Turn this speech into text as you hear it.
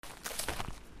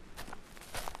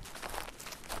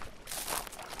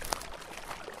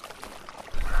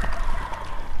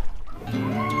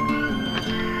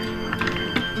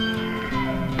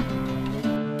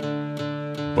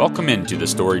Welcome into the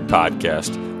Storied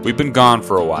Podcast. We've been gone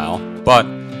for a while, but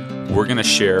we're going to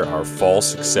share our fall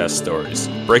success stories.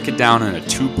 Break it down in a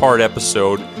two-part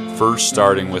episode, first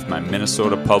starting with my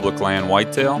Minnesota public land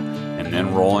whitetail, and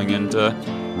then rolling into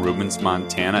Ruben's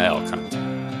Montana elk hunt.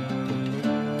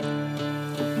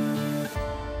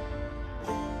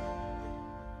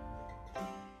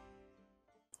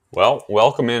 Well,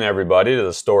 welcome in everybody to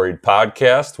the Storied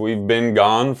Podcast. We've been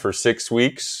gone for 6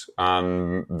 weeks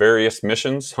on various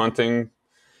missions, hunting,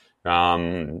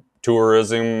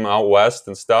 tourism out west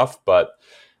and stuff, but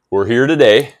we're here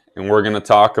today and we're going to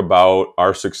talk about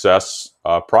our success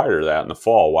prior to that in the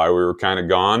fall, why we were kind of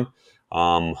gone.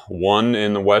 One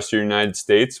in the western United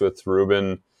States with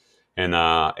Ruben and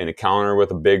an encounter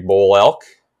with a big bull elk,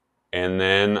 and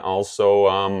then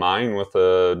also mine with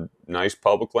a nice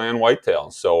public land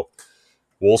whitetail. So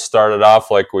we'll start it off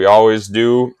like we always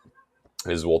do,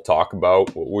 is we'll talk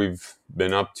about what we've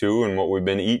been up to and what we've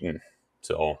been eating.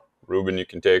 So Ruben, you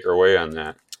can take our way on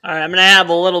that. All right, I'm going to have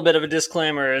a little bit of a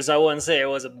disclaimer, as I wouldn't say it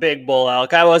was a big bull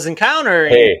elk. I was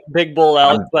encountering big bull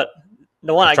elk, but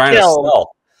the one I killed,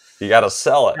 you got to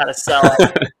sell it. Got to sell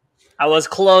it. I was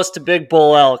close to big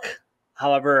bull elk.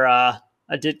 However, I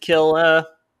did kill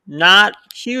not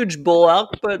huge bull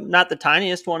elk, but not the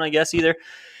tiniest one, I guess, either.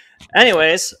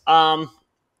 Anyways, so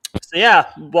yeah,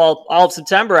 well, all of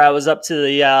September I was up to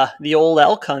the old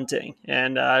elk hunting,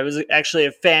 and it was actually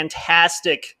a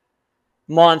fantastic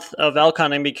month of elk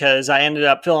hunting because I ended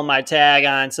up filling my tag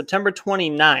on September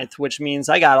 29th, which means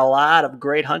I got a lot of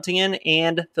great hunting in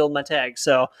and filled my tag.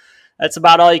 So that's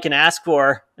about all you can ask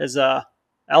for as a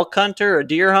elk hunter, a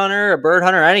deer hunter, a bird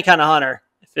hunter, any kind of hunter.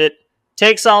 If it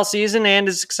takes all season and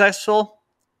is successful,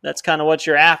 that's kind of what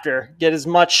you're after. Get as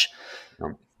much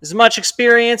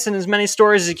experience and as many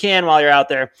stories as you can while you're out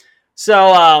there.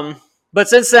 So, but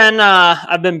since then,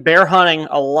 I've been bear hunting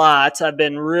a lot. I've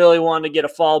been really wanting to get a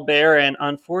fall bear, and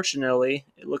unfortunately,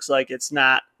 it looks like it's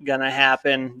not going to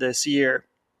happen this year.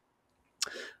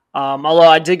 Although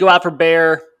I did go out for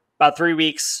bear about 3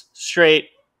 weeks straight,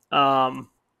 not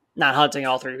hunting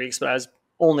all 3 weeks, but I was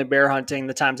only bear hunting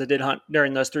the times I did hunt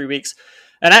during those 3 weeks.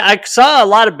 And I saw a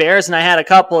lot of bears, and I had a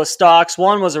couple of stalks.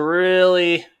 One was a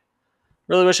really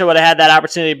wish I would have had that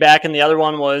opportunity back, and the other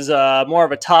one was more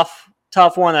of a tough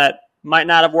one that might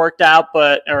not have worked out,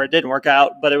 or it didn't work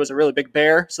out, but it was a really big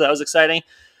bear, so that was exciting.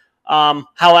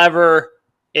 However,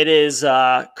 it is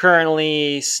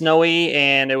currently snowy,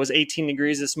 and it was 18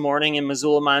 degrees this morning in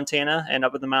Missoula, Montana, and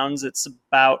up in the mountains it's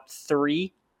about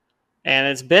 3. And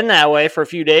it's been that way for a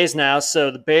few days now,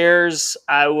 so the bears,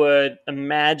 I would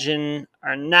imagine,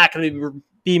 are not going to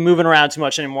be moving around too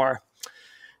much anymore.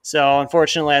 So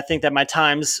unfortunately, I think that my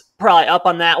time's probably up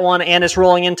on that one, and it's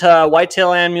rolling into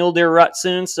whitetail and mule deer rut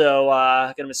soon, so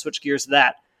I'm going to switch gears to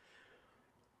that.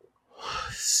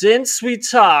 Since we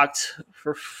talked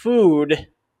for food,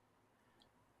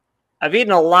 I've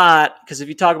eaten a lot, because if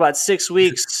you talk about 6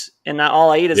 weeks and not all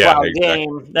I eat is wild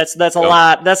game, that's a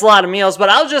lot. That's a lot of meals. But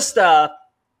I'll just go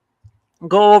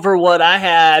over what I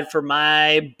had for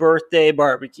my birthday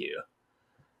barbecue,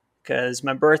 because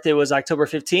my birthday was October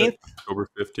 15th. October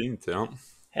 15th, yeah.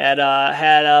 Had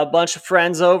a bunch of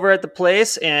friends over at the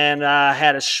place, and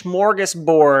had a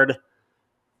smorgasbord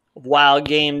of wild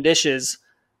game dishes.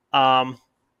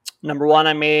 Number one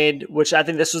I made, which I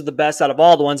think this was the best out of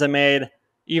all the ones I made,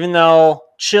 even though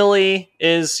chili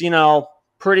is,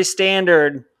 pretty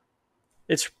standard,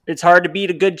 it's hard to beat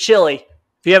a good chili.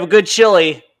 If you have a good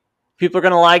chili, people are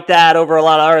going to like that over a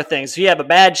lot of other things. If you have a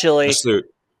bad chili,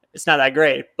 it's not that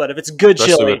great. But if it's good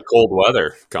especially chili, with cold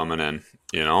weather coming in,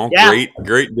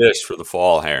 great dish for the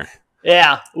fall here.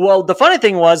 Yeah. Well, the funny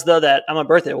thing was, though, that on my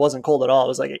birthday, it wasn't cold at all. It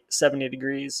was like 70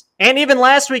 degrees. And even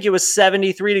last week, it was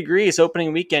 73 degrees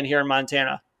opening weekend here in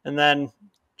Montana. And then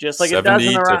just like it does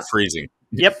in the freezing.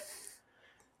 Yep.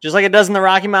 Just like it does in the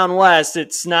Rocky Mountain West,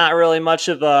 it's not really much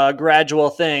of a gradual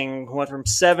thing. Went from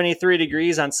 73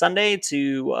 degrees on Sunday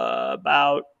to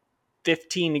about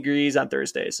 15 degrees on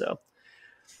Thursday. So,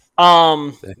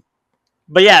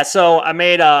 but yeah, so I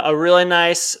made a really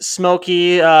nice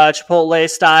smoky Chipotle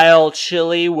style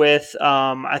chili with,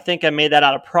 I think I made that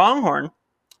out of pronghorn.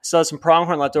 Still had some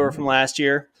pronghorn left over from last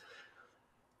year.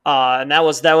 And that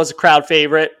was a crowd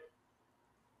favorite.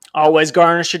 Always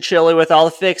garnish your chili with all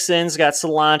the fixings. Got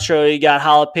cilantro, you got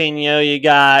jalapeno, you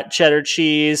got cheddar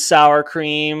cheese, sour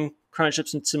cream, crunch up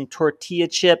some tortilla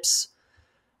chips,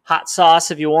 hot sauce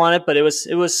if you want it, but it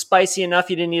was spicy enough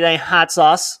you didn't need any hot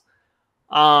sauce.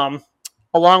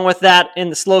 Along with that, in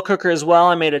the slow cooker as well,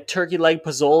 I made a turkey leg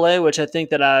pozole, which I think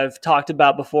that I've talked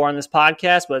about before on this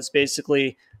podcast, but it's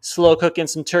basically slow cooking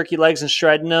some turkey legs and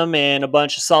shredding them, and a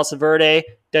bunch of salsa verde,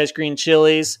 diced green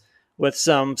chilies with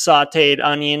some sauteed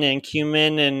onion and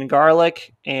cumin and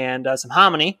garlic and some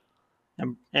hominy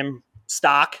and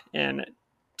stock. And it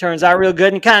turns out real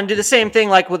good. And kind of do the same thing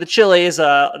like with the chilies.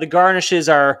 The garnishes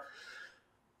are,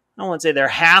 I don't want to say they're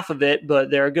half of it,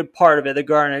 but they're a good part of it.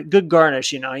 The good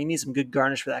garnish, you need some good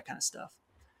garnish for that kind of stuff.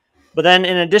 But then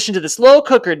in addition to the slow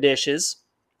cooker dishes,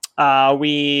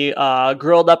 we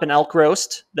grilled up an elk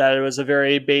roast. That was a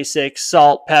very basic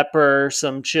salt, pepper,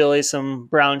 some chili, some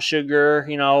brown sugar,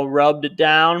 rubbed it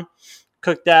down,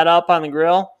 cooked that up on the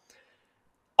grill.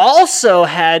 Also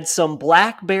had some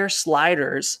black bear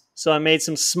sliders. So I made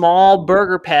some small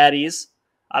burger patties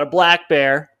out of black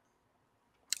bear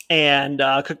and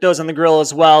cooked those on the grill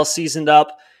as well, seasoned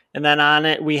up. And then on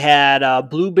it, we had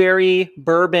blueberry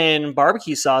bourbon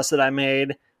barbecue sauce that I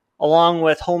made, along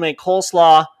with homemade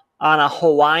coleslaw on a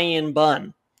Hawaiian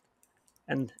bun.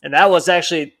 And that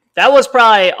was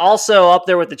probably also up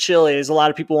there with the chilies. A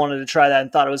lot of people wanted to try that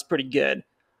and thought it was pretty good.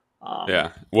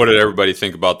 Yeah. What did everybody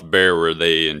think about the bear? Were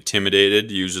they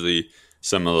intimidated? Usually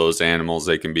some of those animals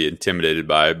they can be intimidated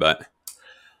by, but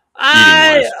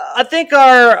I think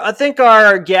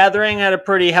our gathering had a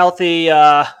pretty healthy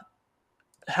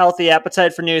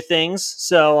appetite for new things.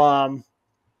 So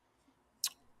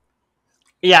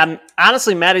yeah,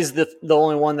 honestly, Maddie's the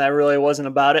only one that really wasn't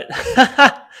about it.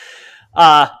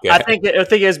 I think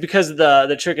it was because of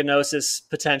the trichinosis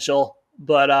potential.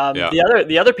 But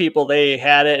the other people, they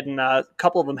had it, and a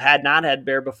couple of them had not had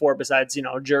bear before, besides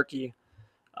jerky.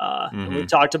 And we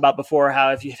talked about before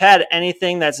how if you've had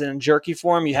anything that's in jerky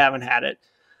form, you haven't had it.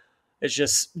 It's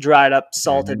just dried up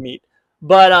salted meat.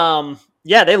 But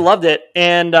yeah, they loved it,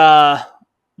 and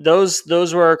those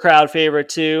were a crowd favorite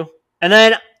too. And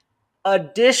then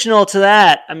additional to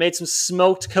that, I made some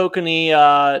smoked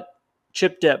kokanee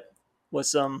chip dip with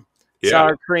some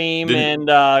sour cream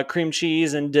and cream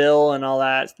cheese and dill and all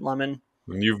that, lemon.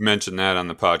 You've mentioned that on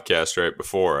the podcast right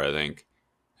before, I think.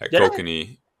 At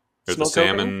kokanee. Or the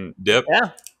salmon dip?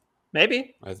 Yeah,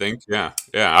 maybe. I think, yeah.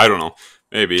 Yeah, I don't know.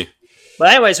 Maybe. But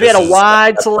anyways, we had a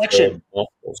wide selection.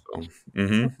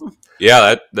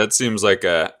 Yeah, that seems like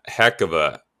a heck of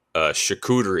a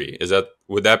charcuterie.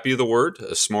 Would that be the word?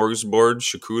 A smorgasbord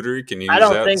charcuterie? Can you use that?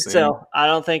 I don't think so. I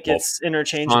don't think it's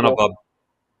interchangeable.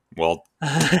 Well, all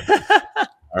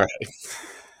right.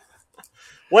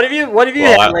 What have you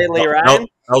had lately, Ryan?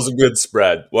 That was a good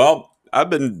spread. Well, I've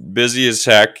been busy as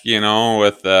heck,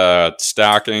 with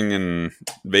stocking and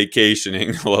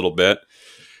vacationing a little bit.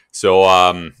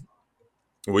 So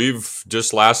we've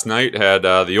just last night had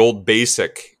the old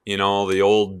basic, the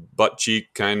old butt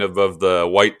cheek kind of the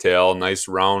whitetail, nice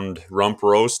round rump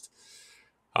roast.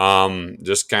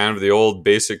 Just kind of the old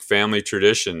basic family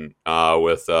tradition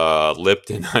with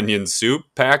Lipton onion soup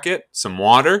packet, some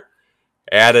water,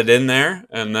 added in there.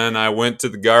 And then I went to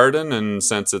the garden, and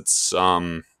since it's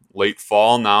late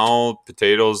fall now,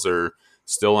 potatoes are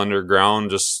still underground,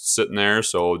 just sitting there.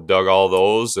 So dug all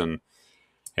those and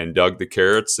dug the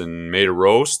carrots and made a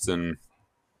roast. And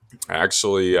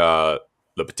actually, the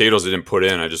potatoes I didn't put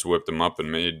in, I just whipped them up and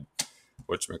made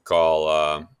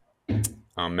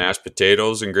mashed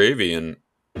potatoes and gravy, and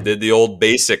did the old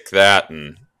basic that.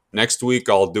 And next week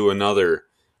I'll do another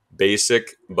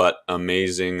basic but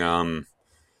amazing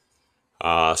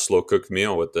slow cooked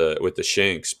meal with the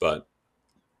shanks. But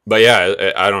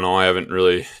yeah, I don't know. I haven't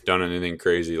really done anything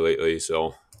crazy lately,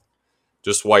 so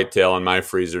just whitetail in my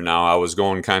freezer now. I was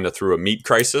going kind of through a meat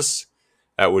crisis.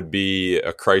 That would be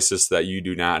a crisis that you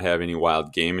do not have any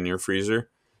wild game in your freezer.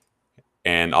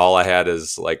 And all I had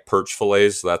is like perch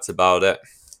fillets. So that's about it.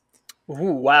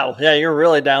 Ooh, wow. Yeah, you're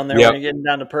really down there when you're getting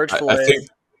down to perch fillets. I think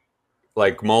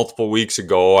like multiple weeks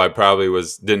ago, I probably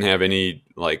didn't have any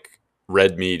like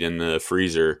red meat in the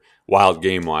freezer, wild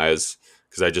game wise,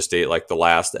 because I just ate like the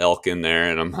last elk in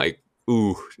there, and I'm like,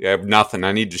 ooh, I have nothing.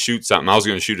 I need to shoot something. I was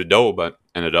going to shoot a doe, but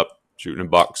ended up shooting a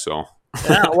buck. So.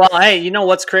 Yeah, well, hey,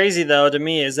 what's crazy though to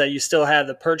me is that you still have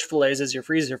the perch fillets as your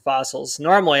freezer fossils.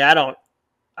 Normally, I don't.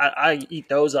 I eat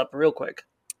those up real quick.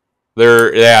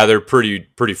 They're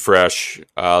pretty fresh.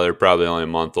 They're probably only a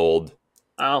month old.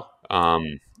 Oh.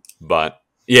 But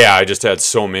yeah, I just had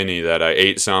so many that I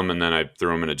ate some and then I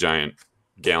threw them in a giant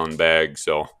gallon bag.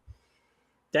 So.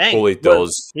 Dang. We'll eat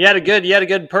those. You had a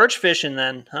good perch fishing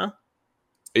then, huh?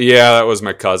 Yeah, that was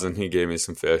my cousin. He gave me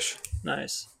some fish.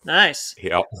 Nice.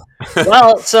 Yep.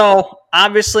 Well, so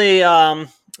obviously,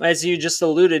 as you just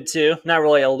alluded to, not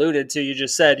really alluded to, you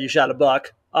just said you shot a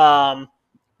buck. And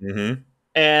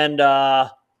I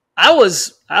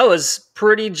was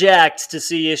pretty jacked to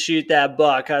see you shoot that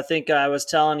buck. I think I was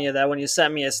telling you that when you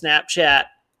sent me a Snapchat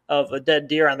of a dead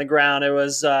deer on the ground. It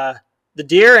was the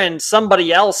deer and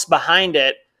somebody else behind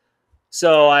it.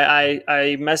 So I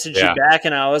messaged you Yeah. back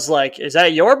and I was like, is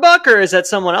that your buck or is that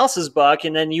someone else's buck?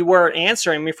 And then you weren't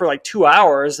answering me for like 2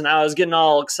 hours and I was getting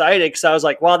all excited because I was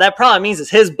like, well, that probably means it's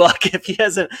his buck if he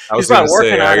hasn't, I he's was gonna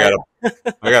probably working say on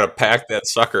it. I gotta pack that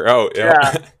sucker out. Yeah.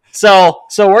 Yeah. So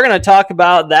we're going to talk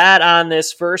about that on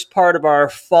this first part of our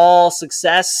fall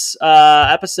success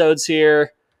episodes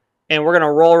here. And we're going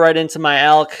to roll right into my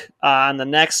elk on the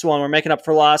next one. We're making up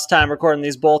for lost time recording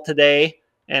these both today.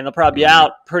 And they'll probably be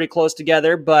out pretty close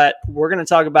together. But we're going to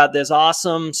talk about this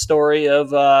awesome story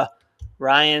of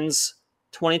Ryan's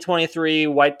 2023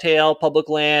 Whitetail public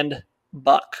land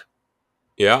buck.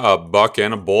 Yeah, a buck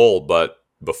and a bull. But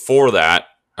before that,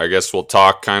 I guess we'll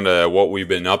talk kind of what we've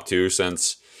been up to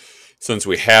since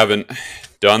we haven't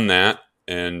done that.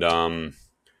 And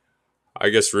I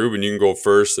guess, Ruben, you can go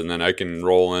first, and then I can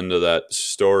roll into that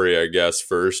story, I guess,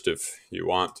 first if you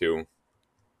want to.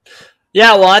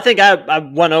 Yeah, well, I think I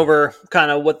went over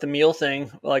kind of what the meal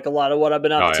thing, like a lot of what I've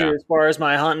been up Oh, to yeah. as far as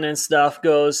my hunting and stuff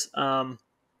goes.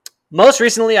 Most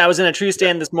recently, I was in a tree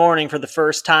stand this morning for the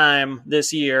first time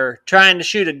this year, trying to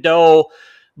shoot a doe,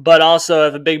 but also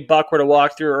if a big buck were to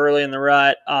walk through early in the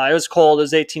rut. It was cold; it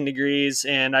was 18 degrees,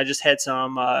 and I just had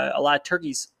a lot of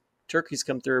turkeys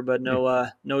come through, but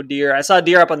no deer. I saw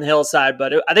deer up on the hillside,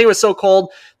 but I think it was so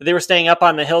cold that they were staying up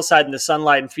on the hillside in the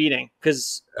sunlight and feeding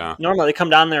because Yeah. normally they come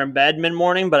down there in bed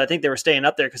mid-morning, but I think they were staying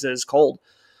up there because it was cold.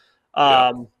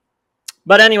 Yeah.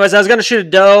 But anyways, I was going to shoot a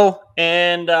doe,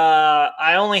 and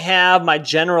I only have my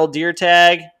general deer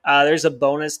tag. There's a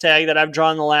bonus tag that I've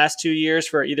drawn the last 2 years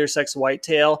for either sex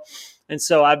whitetail, and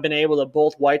so I've been able to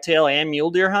both whitetail and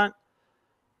mule deer hunt.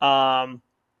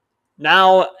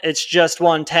 Now it's just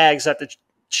one tag, so I have to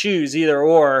choose either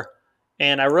or.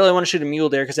 And I really want to shoot a mule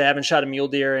deer because I haven't shot a mule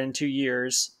deer in 2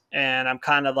 years. And I'm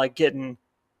kind of like getting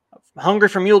hungry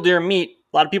for mule deer meat.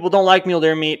 A lot of people don't like mule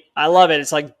deer meat. I love it.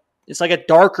 It's like a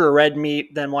darker red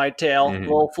meat than whitetail, a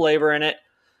little flavor in it.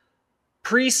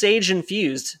 Pre-sage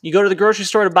infused. You go to the grocery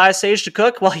store to buy sage to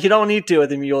cook? Well, you don't need to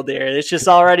with a mule deer. It's just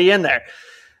already in there.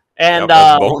 And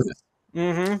That's bonus.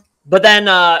 Mm-hmm. But then,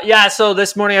 so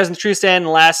this morning I was in the tree stand.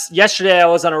 Yesterday I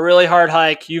was on a really hard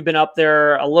hike. You've been up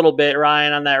there a little bit,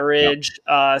 Ryan, on that ridge.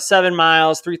 7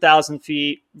 miles, 3,000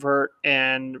 feet vert,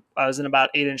 and I was in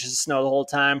about 8 inches of snow the whole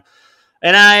time.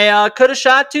 And I could have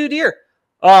shot 2 deer.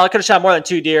 Well, I could have shot more than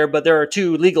 2 deer, but there were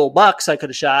 2 legal bucks I could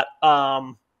have shot.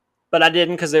 But I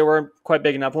didn't because they weren't quite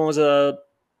big enough. One was a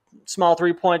small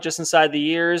 3-point just inside the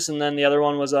ears, and then the other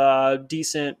one was a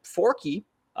decent forky,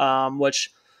 which...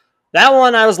 That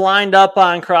one I was lined up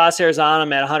on crosshairs on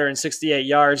him at 168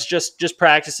 yards, just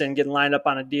practicing, getting lined up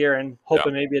on a deer and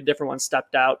hoping maybe a different one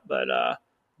stepped out. But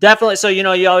definitely, so,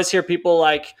 you always hear people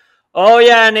like, oh,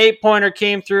 yeah, an 8-pointer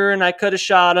came through and I could have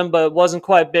shot him, but it wasn't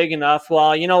quite big enough.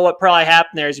 Well, you know what probably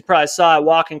happened there is you probably saw it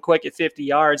walking quick at 50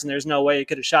 yards, and there's no way you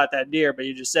could have shot that deer, but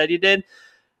you just said you did.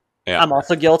 Yeah. I'm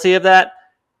also guilty of that.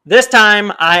 This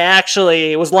time, I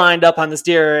actually was lined up on this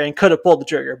deer and could have pulled the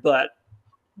trigger, but...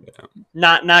 Yeah.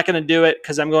 Not going to do it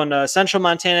because I'm going to central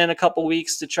Montana in a couple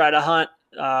weeks to try to hunt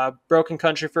broken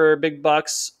country for big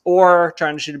bucks or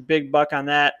trying to shoot a big buck on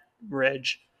that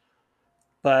ridge.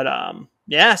 But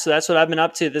so that's what I've been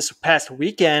up to this past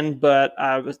weekend. But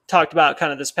I talked about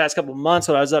kind of this past couple months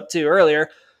what I was up to earlier.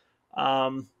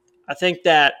 I think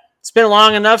that it's been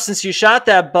long enough since you shot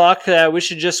that buck that we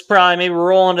should just probably maybe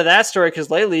roll into that story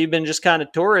because lately you've been just kind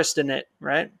of touristing it,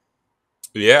 right?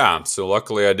 Yeah, so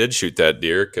luckily I did shoot that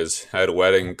deer because I had a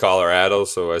wedding in Colorado,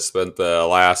 so I spent the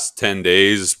last 10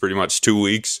 days, pretty much 2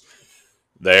 weeks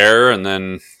there, and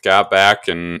then got back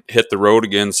and hit the road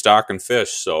again stocking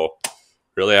fish, so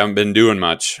really haven't been doing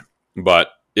much.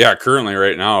 But yeah, currently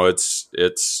right now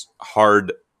it's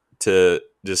hard to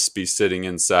just be sitting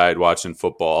inside watching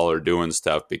football or doing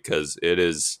stuff because it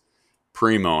is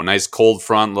primo. Nice cold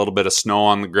front, a little bit of snow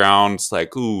on the ground. It's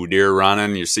like, ooh, deer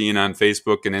running. You're seeing on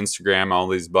Facebook and Instagram all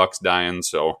these bucks dying.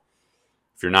 So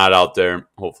if you're not out there,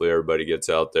 hopefully everybody gets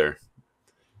out there.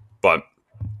 But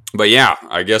yeah,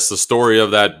 I guess the story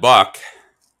of that buck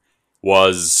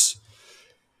was,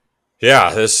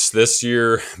 this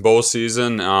year bow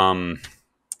season.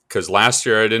 Because last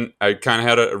year I kind of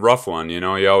had a rough one.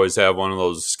 You always have one of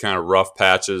those kind of rough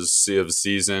patches of the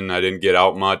season. I didn't get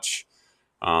out much.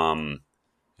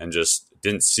 And just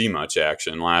didn't see much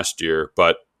action last year.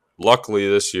 But luckily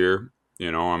this year,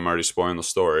 I'm already spoiling the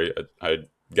story. I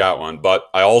got one. But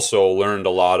I also learned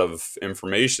a lot of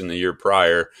information the year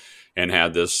prior and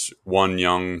had this one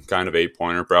young kind of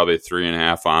 8-pointer, probably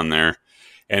 3.5 on there.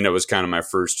 And it was kind of my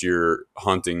first year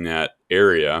hunting that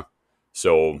area.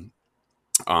 So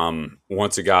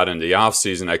once it got into the off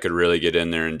season, I could really get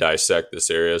in there and dissect this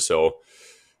area. So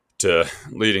to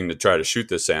leading to try to shoot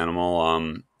this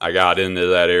animal, I got into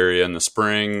that area in the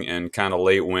spring and kind of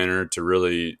late winter to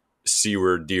really see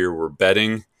where deer were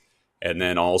bedding. And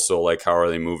then also, like, how are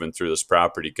they moving through this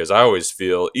property? Because I always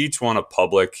feel each one a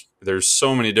public, there's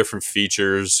so many different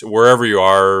features wherever you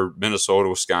are, Minnesota,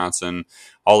 Wisconsin,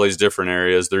 all these different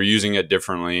areas, they're using it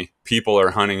differently. People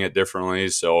are hunting it differently.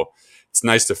 So it's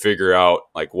nice to figure out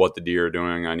like what the deer are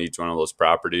doing on each one of those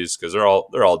properties, because they're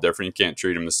all different. You can't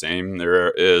treat them the same.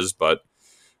 There is, but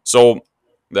so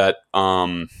that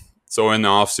so in the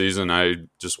off season, I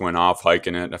just went off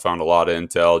hiking it. I found a lot of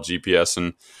intel, GPS,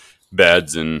 and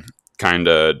beds, and kind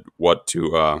of what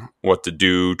to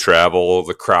do, travel,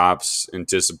 the crops,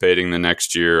 anticipating the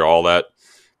next year, all that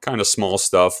kind of small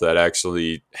stuff that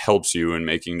actually helps you in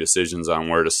making decisions on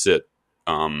where to sit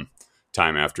time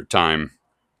after time.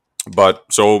 But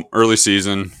so early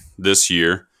season this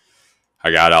year, I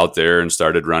got out there and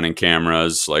started running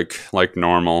cameras like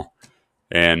normal.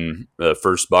 And the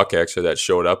first buck actually that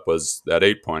showed up was that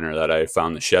 8-pointer that I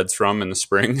found the sheds from in the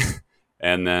spring.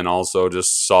 And then also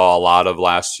just saw a lot of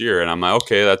last year. And I'm like,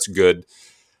 okay, that's good.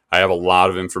 I have a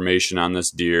lot of information on this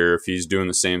deer. If he's doing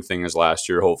the same thing as last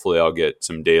year, hopefully I'll get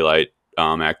some daylight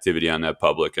activity on that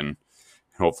public and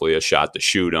hopefully a shot to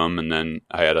shoot him. And then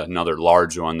I had another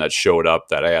large one that showed up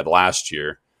that I had last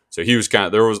year. So he was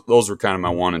those were kind of my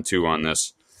 1 and 2 on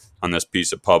this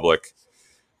piece of public.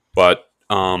 But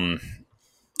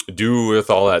due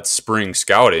with all that spring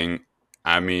scouting,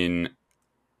 I mean,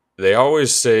 they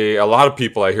always say, a lot of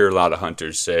people, I hear a lot of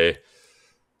hunters say,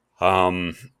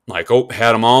 like, oh,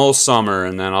 had them all summer,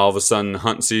 and then all of a sudden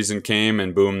hunting season came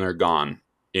and boom, they're gone.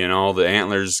 You know, the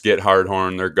antlers get hard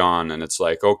horn, they're gone. And it's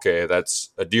like, okay,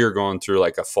 that's a deer going through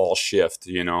like a fall shift.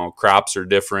 You know, crops are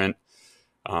different.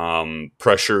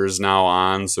 Pressure is now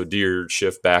on. So deer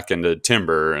shift back into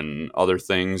timber and other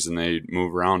things, and they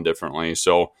move around differently.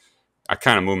 So I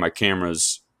kind of move my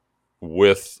cameras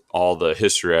with all the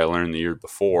history I learned the year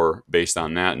before based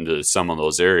on that into some of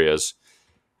those areas.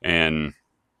 And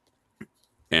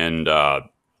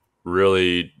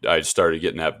really I started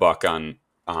getting that buck on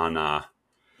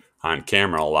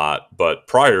camera a lot. But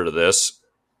prior to this,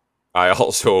 I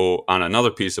also on another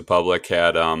piece of public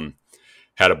had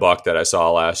a buck that I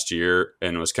saw last year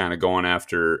and was kind of going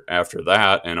after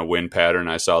that, and a wind pattern.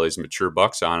 I saw these mature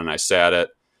bucks on, and I sat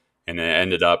it, and it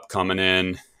ended up coming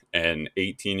in and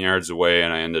 18 yards away,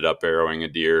 and I ended up arrowing a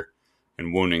deer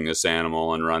and wounding this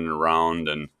animal and running around.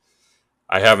 And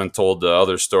I haven't told the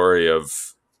other story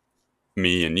of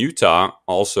me in Utah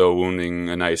also wounding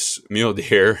a nice mule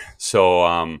deer.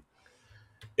 So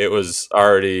it was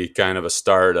already kind of a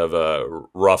start of a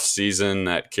rough season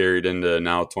that carried into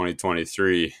now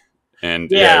 2023.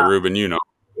 And yeah, Ruben, you know,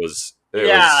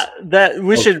 that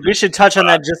we should touch on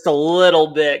that just a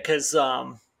little bit, because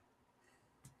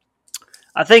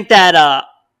I think that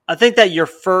your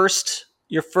first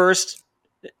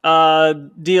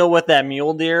deal with that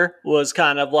mule deer was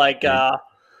kind of like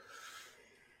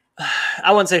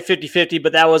I wouldn't say 50-50,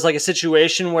 but that was like a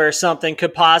situation where something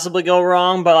could possibly go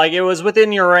wrong, but like it was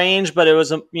within your range, but it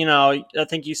was, you know, I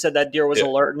think you said that deer was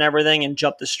alert and everything and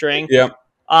jumped the string. Yeah.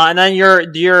 And then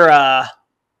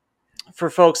for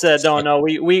folks that don't know,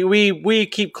 we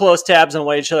keep close tabs on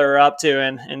what each other are up to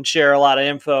and share a lot of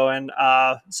info. And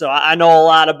so I know a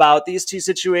lot about these two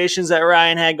situations that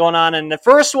Ryan had going on. And the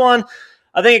first one,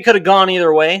 I think it could have gone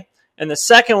either way. And the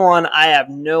second one, I have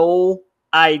no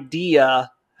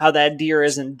idea how that deer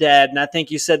isn't dead. And I think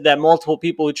you said that multiple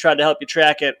people who tried to help you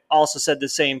track it also said the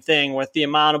same thing with the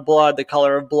amount of blood, the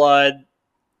color of blood,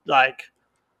 like.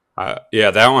 Yeah,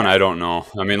 that one I don't know.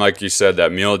 I mean, like you said,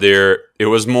 that mule deer, it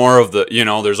was more of the, you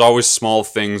know, there's always small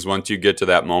things once you get to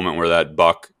that moment where that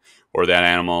buck or that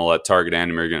animal, that target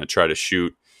animal you're going to try to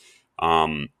shoot,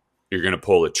 you're going to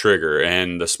pull the trigger.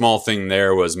 And the small thing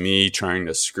there was me trying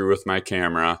to screw with my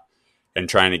camera and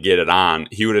trying to get it on.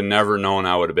 He would have never known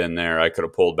I would have been there. I could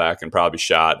have pulled back and probably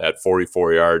shot at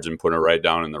 44 yards and put it right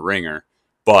down in the ringer.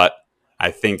 But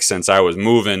I think since I was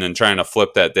moving and trying to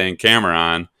flip that dang camera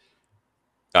on,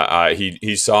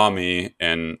 he saw me,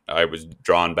 and I was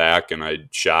drawn back, and I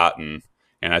shot, and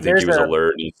I think he was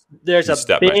alert. There's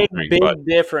a big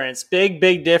difference, big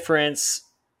difference,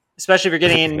 especially if you're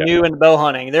getting new into bow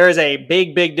hunting. There is a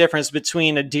big difference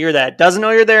between a deer that doesn't know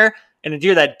you're there and a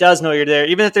deer that does know you're there.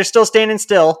 Even if they're still standing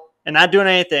still and not doing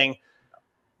anything,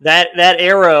 that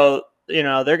arrow, you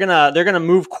know, they're gonna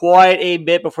move quite a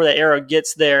bit before the arrow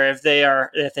gets there if they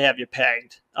have you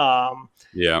pegged.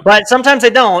 But sometimes they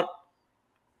don't.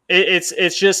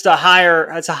 it's just a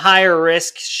higher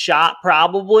risk shot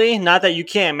probably. Not that you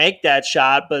can't make that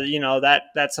shot, but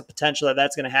that's a potential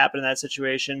that's going to happen in that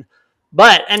situation.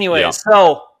 But Yeah. anyways,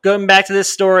 so going back to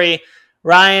this story,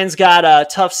 Ryan's got a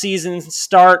tough season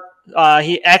start.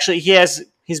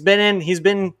 He's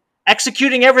been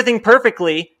executing everything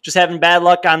perfectly, just having bad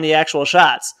luck on the actual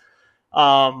shots.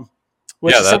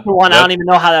 Which Yeah, is something one I don't even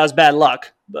know how that was bad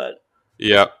luck, but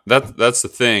that's the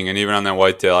thing. And even on that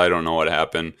whitetail, I don't know what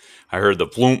happened. I heard the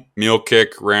bloom, mule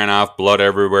kick, ran off, blood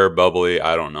everywhere, bubbly.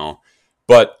 I don't know,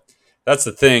 but that's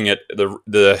the thing.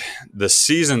 The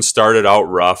season started out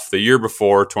rough. The year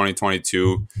before,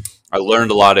 2022, I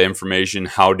learned a lot of information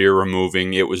how deer were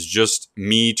moving. It was just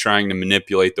me trying to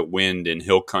manipulate the wind in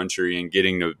hill country and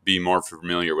getting to be more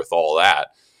familiar with all that.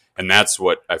 And that's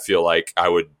what I feel like I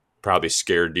would probably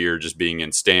scare deer just being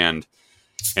in stand.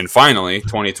 And finally,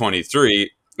 2023,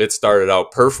 it started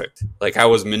out perfect. Like I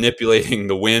was manipulating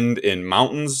the wind in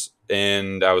mountains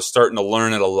and I was starting to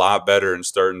learn it a lot better and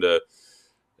starting to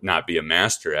not be a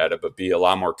master at it, but be a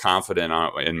lot more confident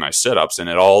in my setups. And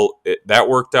that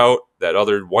worked out. That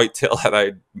other whitetail that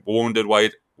I wounded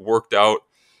white worked out.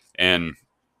 And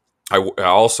I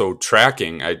also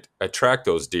tracking, I tracked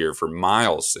those deer for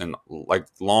miles and like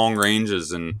long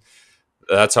ranges. And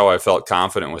that's how I felt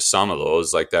confident with some of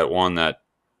those. Like that one that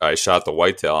I shot the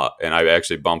whitetail and I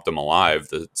actually bumped him alive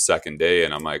the second day.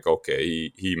 And I'm like,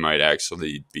 okay, he might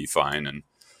actually be fine. And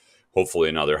hopefully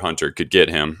another hunter could get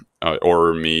him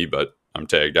or me, but I'm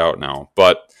tagged out now.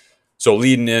 But so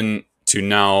leading in to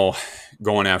now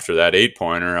going after that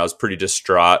 8-pointer, I was pretty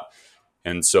distraught.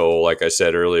 And so, like I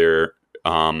said earlier,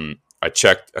 I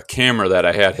checked a camera that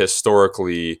I had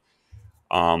historically,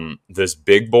 this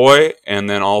big boy, and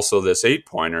then also this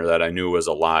 8-pointer that I knew was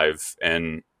alive.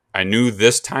 And I knew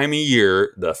this time of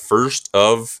year, the 1st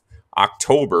of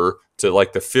October to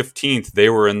like the 15th, they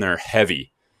were in there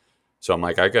heavy. So I'm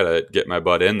like, I got to get my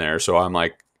butt in there. So I'm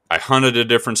like, I hunted a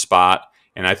different spot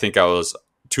and I think I was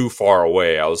too far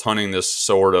away. I was hunting this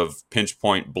sort of pinch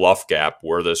point bluff gap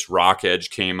where this rock edge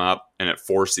came up and it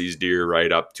forced these deer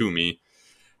right up to me.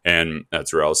 And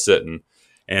that's where I was sitting.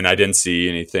 And I didn't see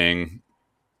anything.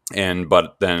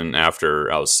 But then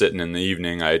after I was sitting in the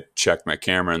evening, I checked my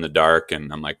camera in the dark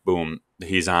and I'm like, boom,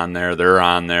 he's on there. They're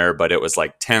on there. But it was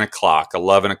like 10 o'clock,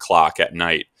 11 o'clock at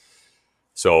night.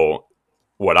 So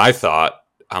what I thought,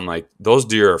 I'm like, those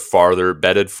deer are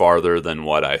bedded farther than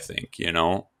what I think,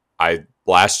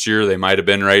 last year they might have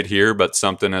been right here, but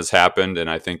something has happened and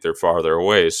I think they're farther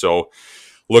away. So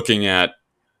looking at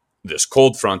this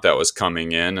cold front that was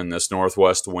coming in and this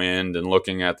northwest wind and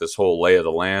looking at this whole lay of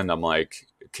the land, I'm like,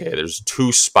 okay, there's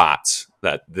 2 spots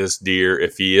that this deer,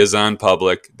 if he is on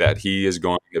public, that he is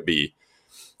going to be.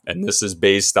 And this is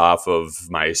based off of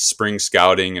my spring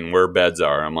scouting and where beds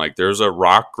are. I'm like, there's a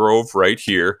rock grove right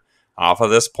here off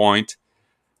of this point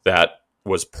that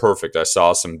was perfect. I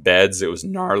saw some beds. It was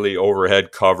gnarly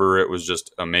overhead cover. It was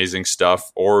just amazing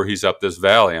stuff. Or he's up this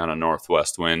valley on a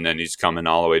northwest wind and he's coming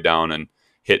all the way down and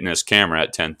hitting his camera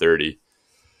at 10:30.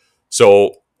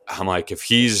 So I'm like,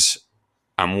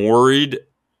 I'm worried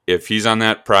if he's on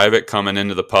that private coming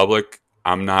into the public,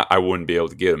 I wouldn't be able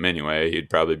to get him anyway. He'd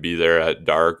probably be there at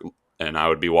dark and I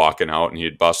would be walking out and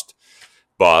he'd bust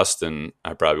and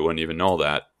I probably wouldn't even know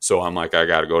that. So I'm like, I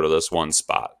got to go to this one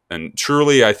spot. And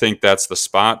truly, I think that's the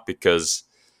spot because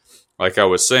like I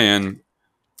was saying,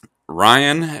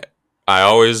 Ryan, I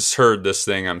always heard this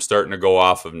thing I'm starting to go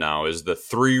off of now is the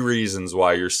 3 reasons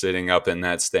why you're sitting up in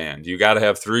that stand. You got to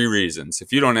have 3 reasons.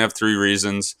 If you don't have 3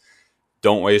 reasons,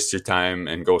 don't waste your time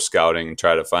and go scouting and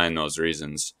try to find those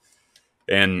reasons.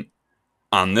 And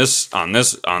on this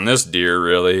deer,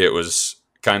 really, it was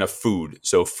kind of food.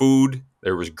 So food,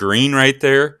 there was green right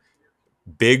there,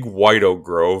 big white oak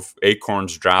grove,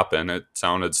 acorns dropping. It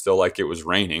sounded still like it was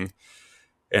raining.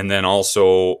 And then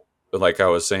also, like I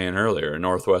was saying earlier,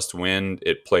 northwest wind,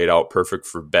 it played out perfect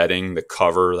for bedding, the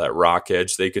cover, that rock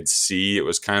edge. They could see it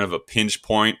was kind of a pinch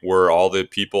point where all the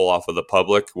people off of the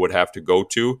public would have to go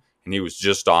to. And he was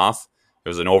just off. It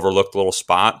was an overlooked little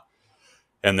spot.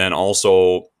 And then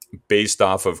also based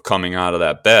off of coming out of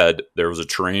that bed, there was a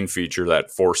terrain feature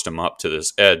that forced him up to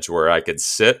this edge where I could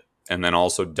sit and then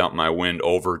also dump my wind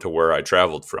over to where I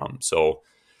traveled from. So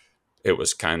it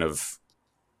was kind of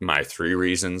my 3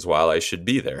 reasons why I should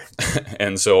be there.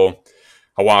 And so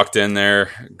I walked in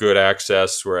there, good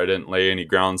access where I didn't lay any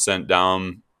ground scent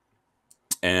down.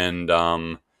 And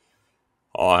then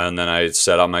I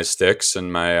set up my sticks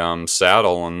and my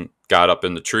saddle and got up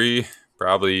in the tree,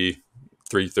 probably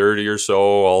 3:30 or so,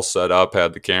 all set up,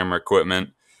 had the camera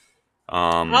equipment.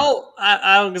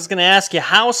 I was going to ask you,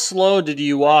 how slow did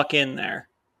you walk in there?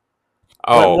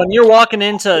 Oh, When you're walking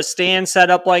into a stand set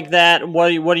up like that,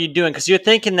 what are you doing? Because you're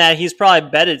thinking that he's probably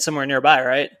bedded somewhere nearby,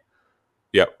 right?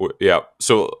 yeah, yeah.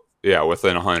 So yeah,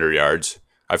 within 100 yards,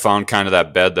 I found kind of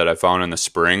that bed that I found in the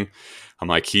spring. I'm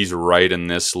like, he's right in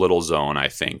this little zone. I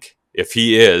think if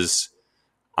he is,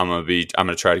 I'm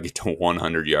gonna try to get to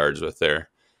 100 yards with there.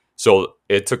 So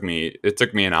it took me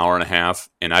an hour and a half,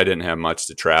 and I didn't have much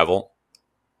to travel.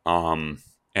 And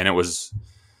it was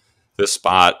this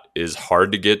spot is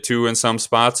hard to get to in some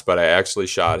spots, but I actually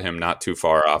shot him not too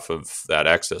far off of that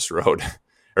access road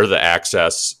or the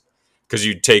access because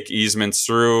you take easements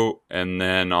through, and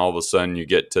then all of a sudden you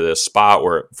get to this spot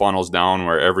where it funnels down,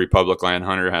 where every public land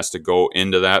hunter has to go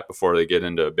into that before they get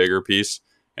into a bigger piece.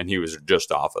 And he was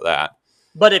just off of that.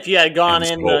 But if you had gone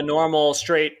And in the so, normal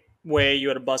straight way, you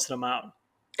would have busted him out.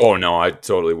 oh no, I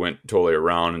totally went totally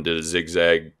around and did a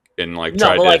zigzag and like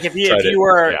No, but like tried to, yeah,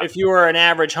 if you were an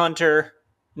average hunter,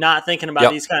 not thinking about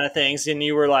yep, these kind of things, and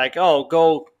you were like, oh,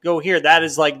 go here. That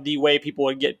is like the way people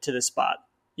would get to the spot.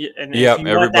 And if yep. you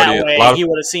went Everybody, that a way, lot of he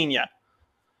would have seen you.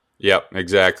 Yep,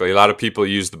 exactly. A lot of people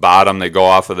use the bottom. They go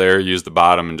off of there, use the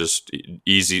bottom, and just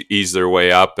ease their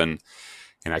way up. And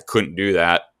I couldn't do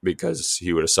that because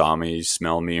he would have saw me,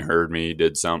 smelled me, heard me,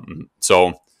 did something.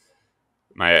 So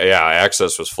my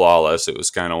access was flawless. It was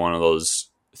kind of one of those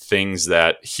things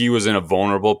that he was in a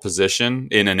vulnerable position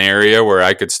in an area where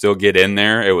I could still get in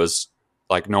there. It was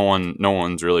like no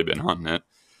one's really been hunting it.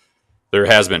 There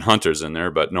has been hunters in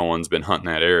there, but no one's been hunting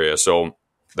that area. So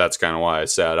that's kind of why I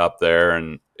sat up there,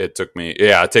 and it takes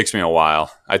me a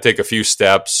while. I take a few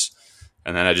steps,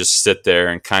 and then I just sit there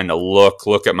and kind of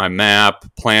look at my map,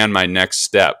 plan my next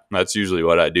step. That's usually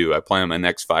what I do. I plan my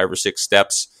next 5 or 6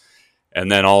 steps,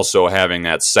 and then also having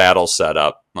that saddle set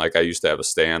up. Like I used to have a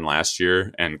stand last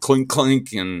year, and clink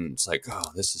clink, and it's like,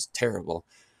 oh, this is terrible.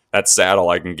 That saddle,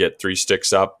 I can get 3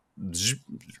 sticks up,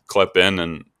 clip in,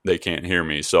 and they can't hear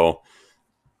me. So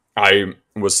I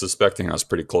was suspecting I was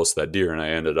pretty close to that deer, and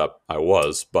I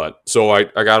was. But so I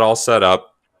got all set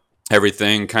up,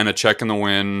 everything, kind of checking the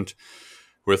wind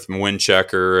with my wind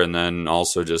checker, and then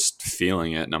also just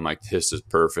feeling it. And I'm like, this is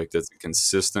perfect. It's a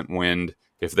consistent wind.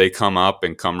 If they come up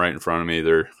and come right in front of me,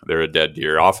 they're a dead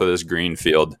deer off of this green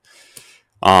field.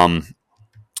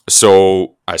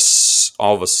 So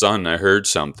all of a sudden I heard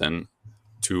something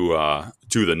to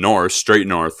the north, straight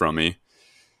north from me.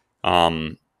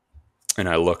 And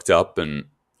I looked up, and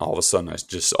all of a sudden,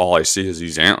 all I see is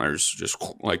these antlers, just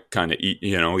like kind of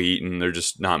eating. They're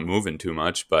just not moving too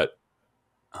much, but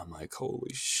I'm like,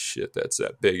 holy shit, that's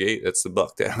that big 8. That's the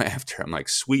buck that I'm after. I'm like,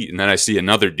 sweet. And then I see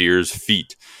another deer's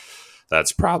feet.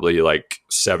 That's probably like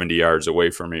 70 yards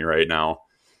away from me right now,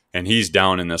 and he's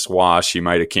down in this wash. He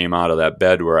might have came out of that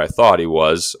bed where I thought he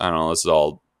was. I don't know. This is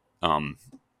all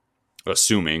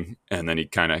assuming, and then he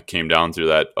kind of came down through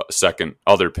that second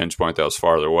other pinch point that was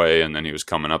farther away, and then he was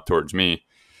coming up towards me.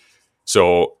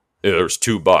 So there was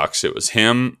 2 bucks. It was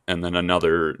him and then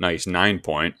another nice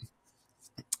 9-point,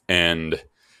 and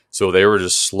so they were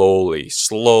just slowly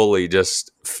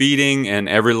just feeding, and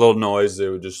every little noise they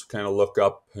would just kind of look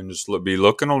up and just be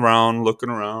looking around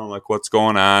like, what's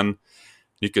going on.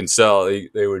 You can tell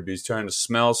they would be trying to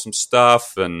smell some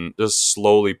stuff and just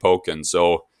slowly poking.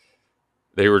 So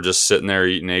they were just sitting there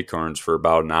eating acorns for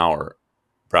about an hour,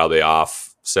 probably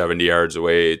off 70 yards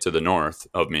away to the north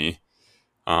of me.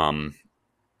 And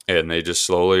they just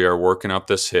slowly are working up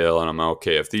this hill. And I'm like,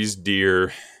 okay, if these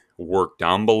deer work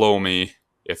down below me,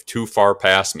 if too far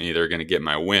past me, they're going to get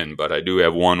my wind. But I do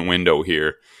have one window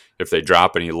here. If they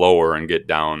drop any lower and get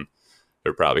down,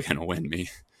 they're probably going to win me.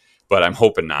 But I'm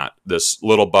hoping not. This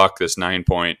little buck, this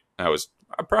 9-point, that was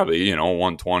probably,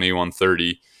 120,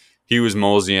 130. He was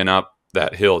moseying up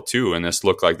that hill too, and this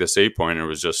looked like this 8-pointer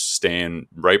was just staying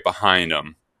right behind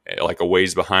him, like a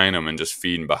ways behind him, and just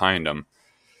feeding behind him.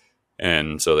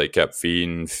 And so they kept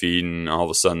feeding. All of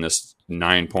a sudden, this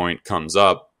 9-point comes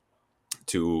up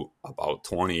to about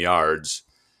 20 yards,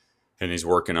 and he's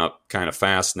working up kind of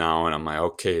fast now. And I'm like,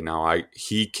 okay, now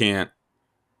he can't.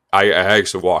 I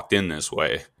actually walked in this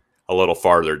way a little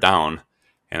farther down.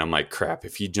 And I'm like, crap,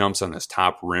 if he jumps on this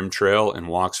top rim trail and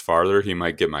walks farther, he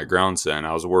might get my ground scent.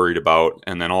 I was worried about,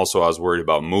 and then also I was worried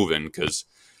about moving because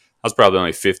I was probably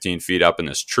only 15 feet up in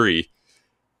this tree.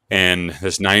 And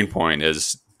this 9-point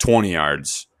is 20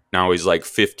 yards. Now he's like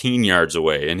 15 yards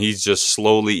away, and he's just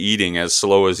slowly eating as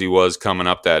slow as he was coming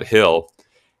up that hill.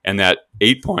 And that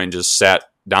 8-point just sat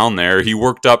down there. He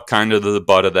worked up kind of to the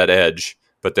butt of that edge,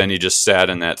 but then he just sat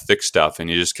in that thick stuff, and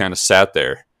he just kind of sat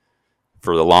there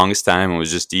for the longest time and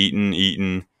was just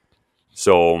eating.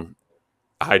 So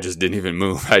I just didn't even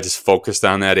move. I just focused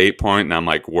on that 8-point, and I'm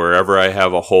like, wherever I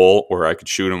have a hole where I could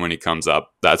shoot him when he comes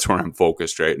up, that's where I'm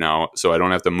focused right now. So I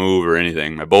don't have to move or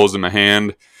anything. My bow's in my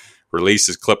hand, release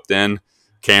is clipped in,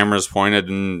 camera's pointed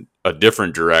in a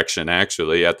different direction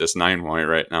actually at this 9-point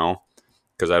right now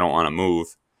because I don't want to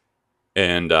move.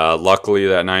 And luckily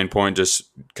that 9-point just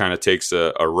kind of takes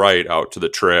a right out to the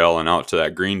trail and out to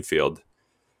that green field.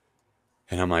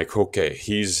 And I'm like, okay,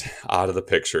 he's out of the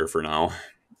picture for now.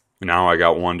 Now I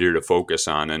got one deer to focus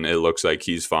on, and it looks like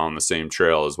he's found the same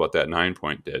trail as what that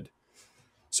 9-point did.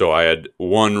 So I had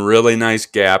one really nice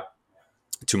gap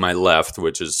to my left,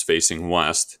 which is facing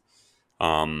west.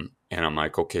 And I'm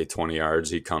like, okay, 20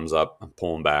 yards. He comes up. I'm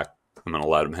pulling back. I'm going to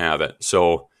let him have it.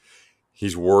 So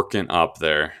he's working up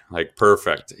there, like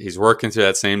perfect. He's working through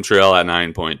that same trail that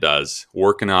 9-point does,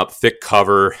 working up, thick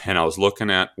cover. And I was looking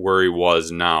at where he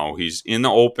was now. He's in the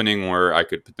opening where I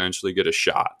could potentially get a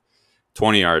shot.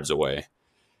 20 yards away,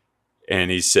 and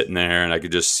he's sitting there, and I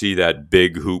could just see that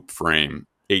big hoop frame,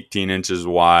 18 inches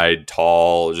wide,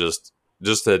 tall, just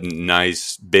a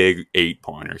nice big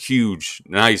 8-pointer, huge,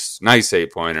 nice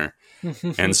 8-pointer.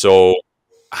 And so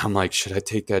I'm like, should I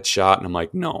take that shot? And I'm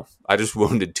like, no, I just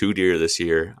wounded 2 deer this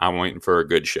year. I'm waiting for a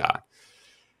good shot.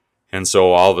 And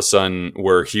so all of a sudden,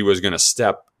 where he was going to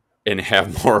step and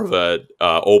have more of a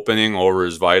opening over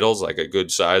his vitals, like a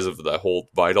good size of the whole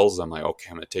vitals, I'm like, okay,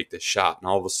 I'm going to take this shot. And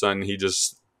all of a sudden, he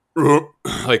just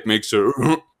like makes it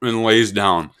and lays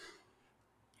down.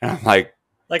 And I'm like,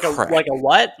 like crap. a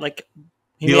what? Like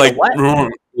he like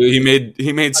what? he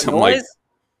made some noise? like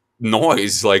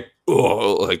noise, like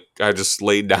like I just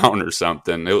laid down or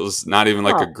something. It was not even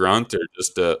like a grunt or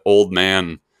just an old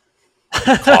man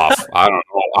cough. I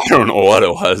don't know what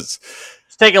it was.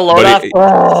 Take a load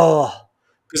off.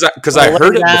 Because I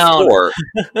heard it before.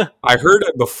 I heard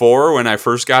it before when I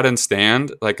first got in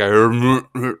stand. Like I heard,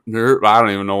 I don't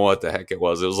even know what the heck it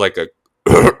was. It was like a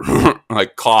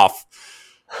like cough,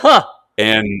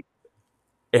 and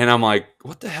I'm like,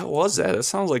 what the hell was that? It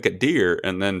sounds like a deer.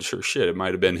 And then sure shit, it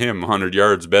might have been him, 100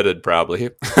 yards bedded probably.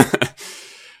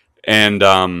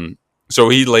 And so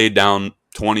he laid down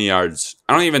 20 yards.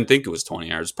 I don't even think it was 20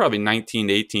 yards. Probably 19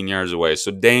 to 18 yards away.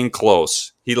 So dang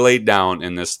close. He laid down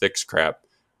in this thick crap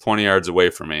 20 yards away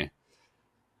from me.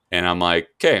 And I'm like,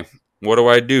 okay, what do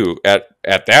I do? At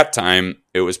that time,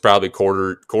 it was probably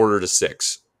quarter to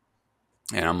 6.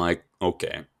 And I'm like,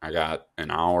 okay, I got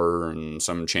an hour and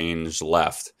some change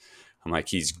left. I'm like,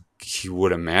 he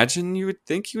would imagine you would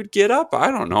think he would get up.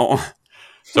 I don't know.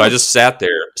 So I just sat there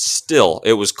still.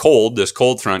 It was cold. This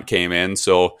cold front came in.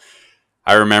 So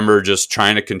I remember just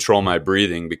trying to control my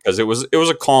breathing because it was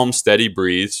a calm, steady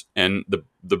breeze. And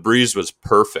the breeze was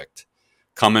perfect.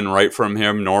 Coming right from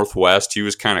him northwest, he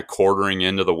was kind of quartering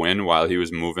into the wind while he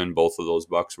was moving. Both of those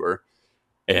bucks were.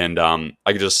 And I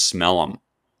could just smell him.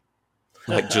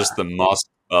 Like just the musk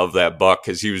of that buck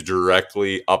because he was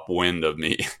directly upwind of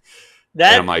me.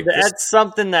 That's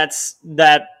something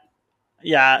that.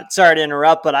 Yeah, sorry to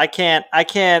interrupt, but I can't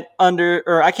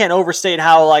overstate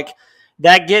how like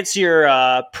that gets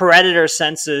your predator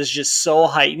senses just so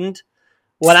heightened.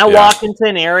 When I walk into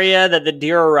an area that the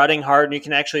deer are rutting hard and you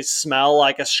can actually smell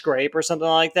like a scrape or something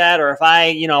like that, or if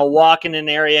I, walk in an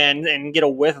area and get a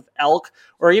whiff of elk,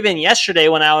 or even yesterday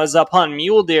when I was up hunting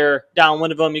mule deer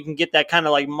downwind of them, you can get that kind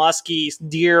of like musky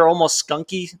deer, almost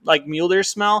skunky, like mule deer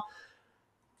smell.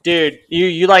 Dude,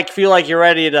 you like feel like you're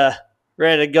ready to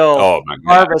go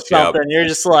harvest something. You're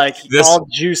just like all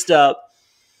juiced up.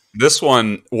 This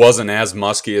one wasn't as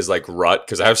musky as like rut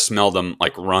because I've smelled them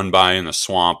like run by in the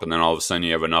swamp, and then all of a sudden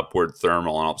you have an upward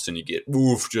thermal, and all of a sudden you get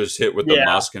just hit with the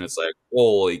musk, and it's like,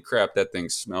 holy crap, that thing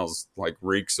smells like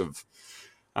reeks of,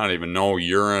 I don't even know,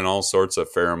 urine, all sorts of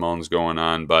pheromones going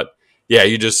on. But yeah,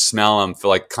 you just smell them for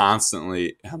like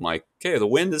constantly. I'm like, okay, the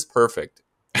wind is perfect.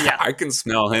 Yeah. I can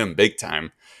smell him big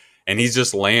time. And he's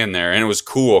just laying there, and it was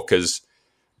cool because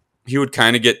he would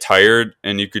kind of get tired,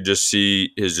 and you could just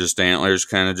see his just antlers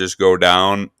kind of just go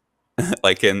down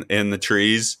like in the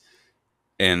trees.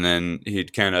 And then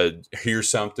he'd kind of hear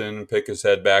something, pick his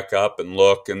head back up and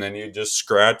look, and then he'd just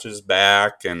scratch his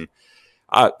back. And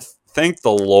thank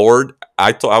the Lord,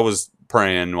 I was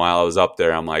praying while I was up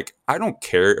there. I'm like, I don't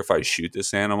care if I shoot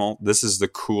this animal. This is the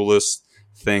coolest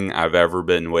thing I've ever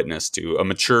been witness to. A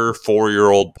mature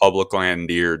 4-year-old public land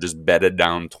deer just bedded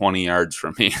down 20 yards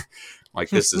from me. Like,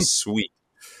 this is sweet.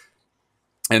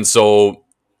 And so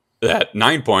that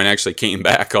 9-point actually came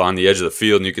back on the edge of the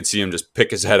field, and you could see him just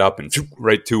pick his head up and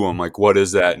right to him. Like, what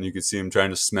is that? And you could see him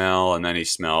trying to smell, and then he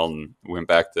smelled and went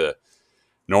back to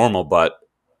normal. But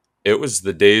it was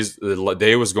the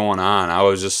day was going on. I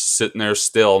was just sitting there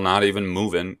still, not even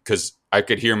moving, because I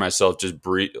could hear myself just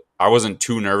breathe. I wasn't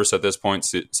too nervous at this point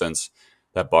since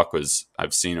that buck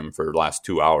I've seen him for the last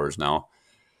 2 hours now.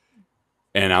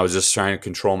 And I was just trying to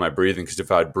control my breathing, because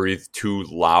if I'd breathe too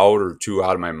loud or too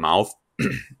out of my mouth,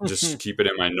 just keep it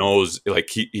in my nose. Like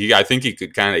I think he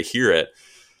could kind of hear it.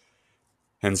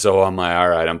 And so I'm like, all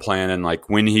right, I'm planning like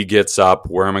when he gets up,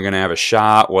 where am I going to have a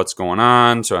shot? What's going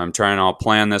on? So I'm trying to all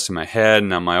plan this in my head.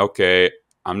 And I'm like, okay,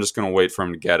 I'm just going to wait for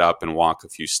him to get up and walk a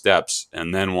few steps.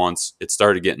 And then once it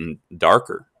started getting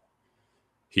darker,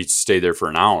 he stayed there for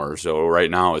an hour. So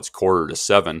right now it's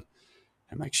 6:45.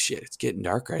 I'm like, shit, it's getting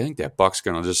darker. I think that buck's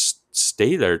going to just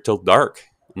stay there till dark.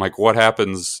 I'm like, what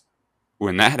happens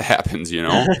when that happens, you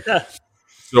know?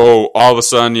 So all of a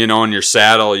sudden, you know, in your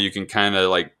saddle, you can kind of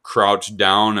like crouch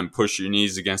down and push your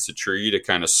knees against a tree to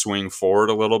kind of swing forward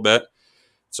a little bit.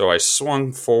 So I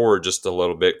swung forward just a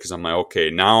little bit, because I'm like,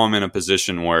 okay, now I'm in a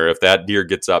position where if that deer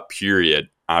gets up, period,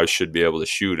 I should be able to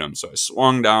shoot him. So I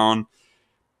swung down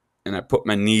and I put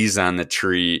my knees on the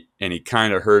tree, and he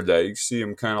kind of heard that. You see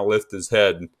him kind of lift his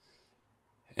head.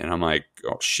 And I'm like,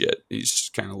 oh shit,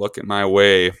 he's kind of looking my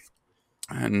way.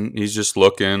 And he's just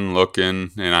looking,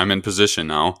 and I'm in position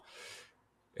now.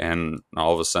 And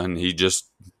all of a sudden, he just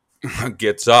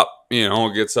gets up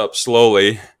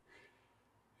slowly.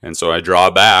 And so I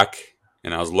draw back,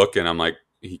 and I was looking. I'm like,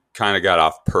 he kind of got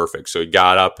off perfect. So he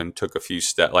got up and took a few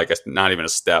steps, like not even a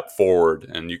step forward.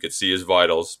 And you could see his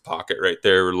vitals, pocket right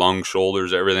there, lung,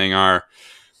 shoulders, everything are.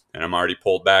 And I'm already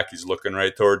pulled back. He's looking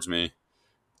right towards me.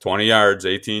 20 yards,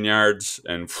 18 yards,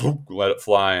 and let it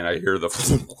fly. And I hear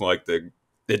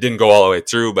it didn't go all the way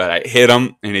through, but I hit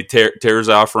him, and he tears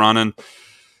off running.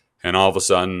 And all of a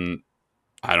sudden,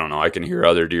 I don't know, I can hear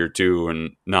other deer too,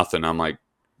 and nothing. I'm like,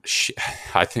 shit,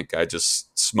 I think I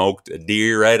just smoked a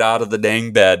deer right out of the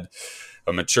dang bed,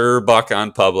 a mature buck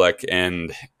on public.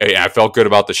 And I felt good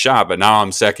about the shot, but now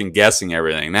I'm second guessing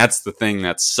everything. That's the thing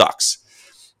that sucks.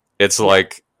 It's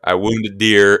like I wounded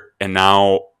deer, and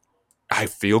now I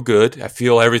feel good. I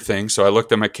feel everything. So I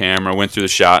looked at my camera, went through the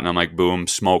shot, and I'm like, boom,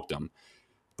 smoked him.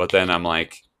 But then I'm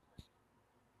like,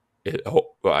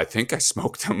 I think I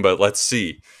smoked him, but let's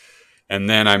see. And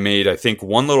then I made, I think,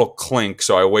 one little clink.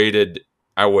 So I waited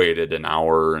an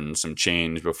hour and some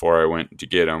change before I went to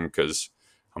get him, because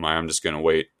I'm just going to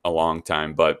wait a long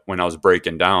time. But when I was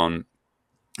breaking down,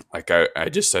 like I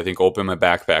think opened my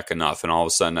backpack enough, and all of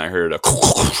a sudden I heard it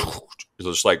was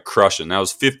just like crushing. That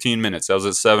was 15 minutes. That was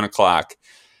at 7:00.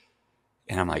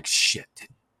 And I'm like, shit,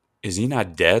 is he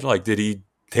not dead? Like, did he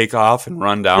take off and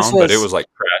run down? But it was like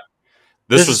crap.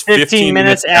 This was 15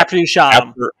 minutes after you shot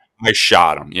him. I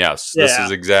shot him. Yes. Yeah. This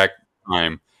is exact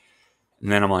time.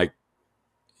 And then I'm like,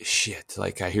 shit,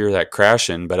 like I hear that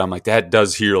crashing, but I'm like, that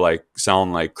does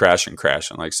sound like crashing,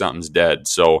 like something's dead.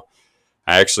 So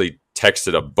I actually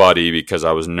texted a buddy because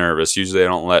I was nervous. Usually I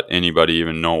don't let anybody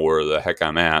even know where the heck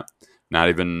I'm at. Not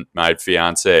even my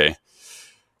fiance.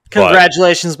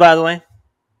 Congratulations, by the way.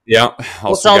 Yeah.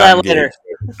 We'll tell that later.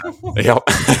 Yep.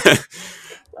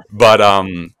 But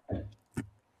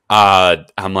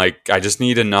I'm like, I just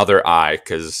need another eye,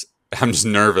 because I'm just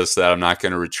nervous that I'm not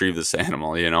going to retrieve this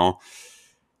animal, you know?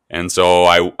 And so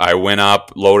I went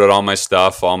up, loaded all my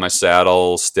stuff, all my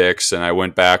saddle, sticks, and I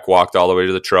went back, walked all the way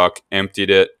to the truck, emptied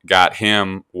it, got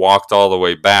him, walked all the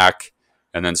way back,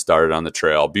 and then started on the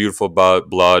trail. Beautiful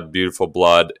beautiful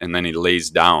blood, and then he lays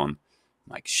down.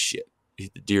 I'm like, shit, the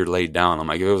deer laid down. I'm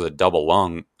like, if it was a double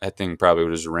lung, that thing probably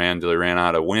would have just ran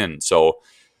out of wind. So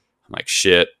I'm like,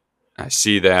 shit, I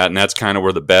see that, and that's kind of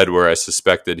where the bed where I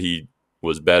suspected he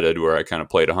was bedded, where I kind of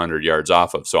played 100 yards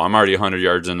off of. So I'm already 100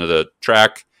 yards into the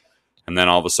track, and then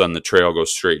all of a sudden the trail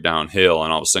goes straight downhill,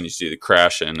 and all of a sudden you see the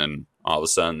crashing, and all of a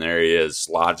sudden there he is,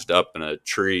 lodged up in a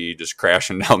tree, just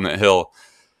crashing down the hill.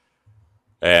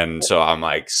 And so I'm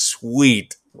like,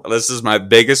 sweet, this is my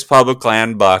biggest public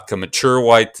land buck, a mature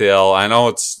whitetail. I know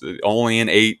it's only an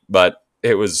 8, but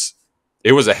it was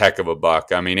a heck of a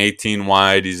buck. I mean, 18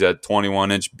 wide. He's at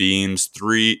 21-inch beams,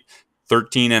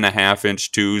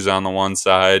 13.5-inch twos on the one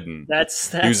side, and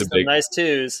that's nice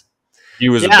twos. He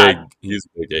was a big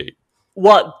 8.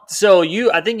 What? So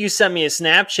I think you sent me a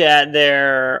Snapchat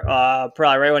there,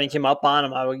 probably right when he came up on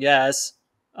him, I would guess.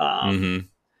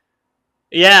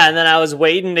 Yeah, and then I was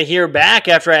waiting to hear back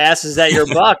after I asked, "Is that your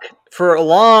buck?" for a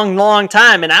long, long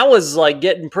time, and I was like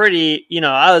getting pretty,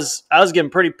 I was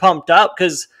getting pretty pumped up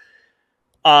because,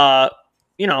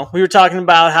 we were talking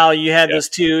about how you had those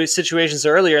two situations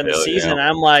earlier in the season. And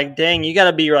I'm like, dang, you got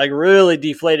to be like really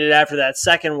deflated after that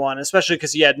second one, especially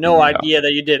because you had no idea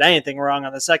that you did anything wrong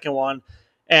on the second one.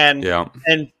 And Yeah.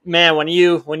 and man, when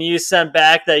you sent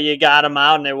back that you got him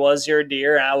out and it was your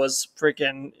deer, I was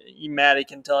freaking Maddie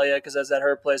can tell you because I was at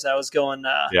her place. I was going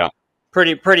Yeah.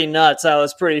 pretty nuts. I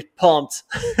was pretty pumped.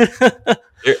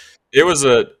 It, it was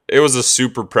a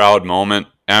super proud moment.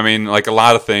 I mean, like a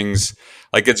lot of things,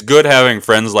 like it's good having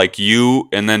friends like you,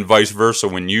 and then vice versa.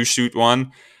 When you shoot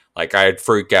one, like I'd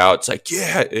freak out. It's like,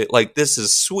 yeah, like this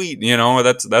is sweet.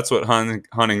 That's what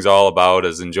hunting's all about,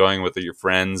 is enjoying with your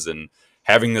friends and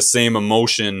having the same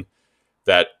emotion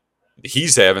that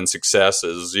he's having success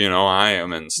as I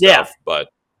am and Yeah, stuff. But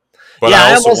yeah.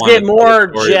 I I also almost wanted get to tell the more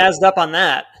story. jazzed up on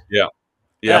that. Yeah,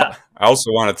 yeah. Yeah. I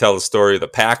also want to tell the story of the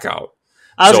pack out.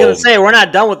 I was gonna So say we're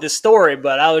not done with this story,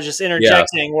 but I was just yeah,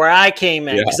 interjecting where I came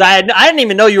in yeah. because I didn't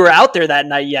even know you were out there that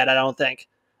night yet. I don't think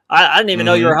I didn't even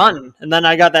know you hmm were hunting, and then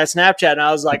I got that Snapchat and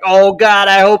I was like, oh god,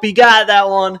 I hope he got that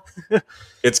one.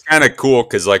 It's kind of cool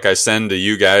because like I send to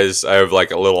you guys, I have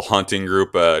like a little hunting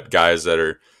group of guys that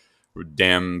are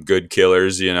damn good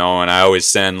killers, and I always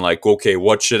send like, okay,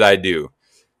 what should I do?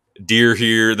 Deer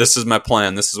here. This is my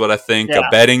plan. This is what I think. A Yeah,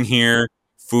 bedding here,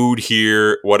 food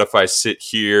here. What if I sit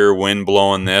here, wind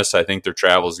blowing this? I think their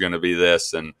travel is going to be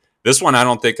this. And this one, I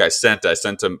don't think I sent. I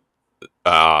sent to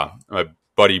my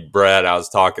buddy Brad. I was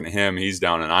talking to him. He's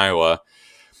down in Iowa.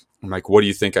 I'm like, what do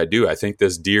you think I do? I think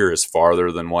this deer is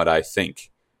farther than what I think.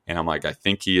 And I'm like, I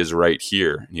think he is right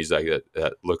here. And he's like,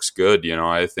 that looks good.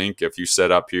 I think if you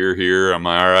set up here, I'm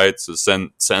like, all right. So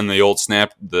send the old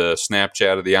the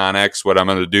Snapchat of the Onyx, what I'm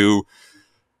going to do.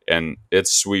 And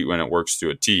it's sweet when it works to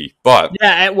a T. But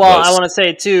yeah. Well, I want to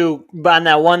say too, on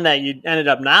that one that you ended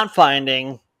up not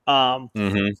finding,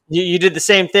 mm-hmm. you did the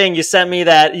same thing. You sent me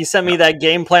that. You sent me that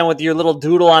game plan with your little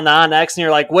doodle on the Onyx, and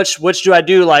you're like, which do I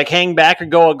do? Like hang back or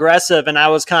go aggressive? And I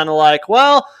was kind of like,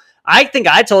 well, I think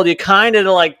I told you kind of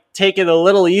to like take it a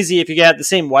little easy if you get the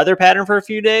same weather pattern for a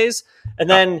few days. And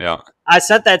then Yeah. I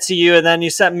sent that to you, and then you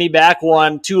sent me back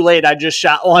one too late. I just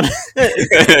shot one.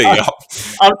 Yeah.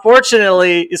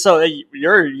 Unfortunately, so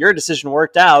your decision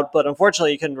worked out, but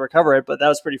unfortunately you couldn't recover it. But that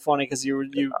was pretty funny because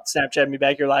you Snapchatted me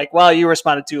back. You're like, well, you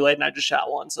responded too late, and I just shot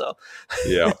one. So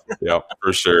Yeah,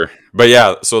 for sure. But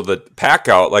yeah, so the pack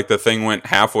out, like the thing went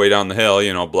halfway down the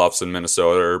hill. Bluffs in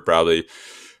Minnesota are probably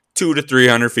 200 to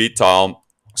 300 feet tall.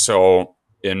 So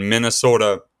in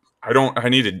Minnesota, I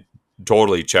need to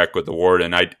totally check with the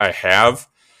warden. I have,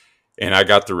 and I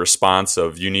got the response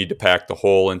of you need to pack the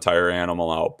whole entire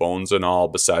animal out, bones and all,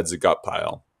 besides the gut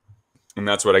pile. And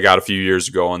that's what I got a few years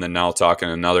ago. And then now talking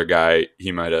to another guy,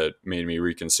 he might have made me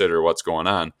reconsider what's going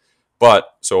on. But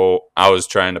so I was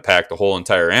trying to pack the whole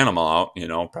entire animal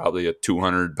out, probably a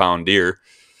 200-pound deer,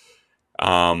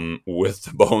 with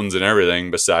the bones and everything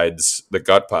besides the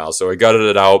gut pile. So I gutted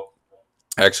it out.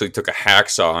 I actually took a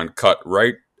hacksaw and cut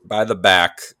right by the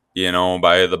back,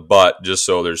 by the butt, just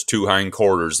so there's two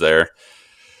hindquarters there.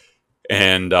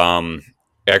 And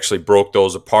actually broke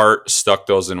those apart, stuck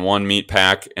those in one meat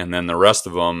pack, and then the rest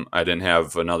of them, I didn't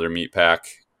have another meat pack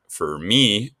for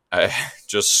me. I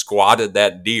just squatted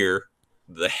that deer,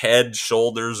 the head,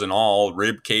 shoulders, and all,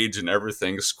 rib cage and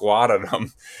everything, squatted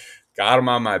them, got them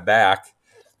on my back.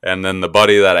 And then the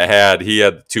buddy that I had, he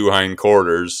had the two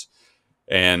hindquarters.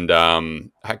 And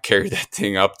I carried that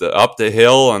thing up the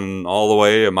hill and all the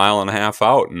way a mile and a half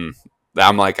out. And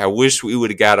I'm like, I wish we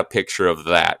would have got a picture of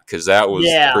that, because that was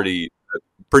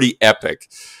pretty epic.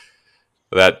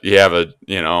 That you have a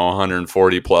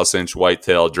 140 plus inch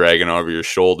whitetail dragging over your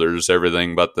shoulders,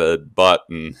 everything but the butt,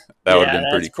 and that would have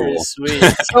been pretty cool. Sweet.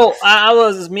 So I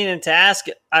was meaning to ask.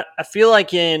 I feel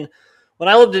like when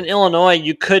I lived in Illinois,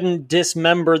 you couldn't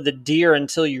dismember the deer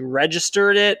until you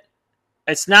registered it.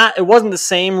 It wasn't the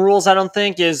same rules, I don't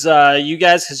think, as you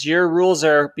guys, because your rules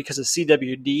are because of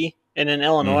CWD, and in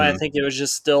Illinois, I think it was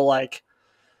just still like,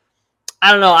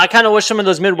 I don't know. I kind of wish some of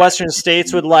those Midwestern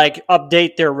states would like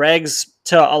update their regs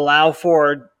to allow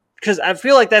for, because I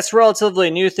feel like that's relatively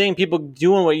a new thing. People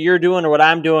doing what you're doing or what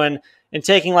I'm doing and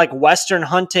taking like Western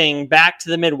hunting back to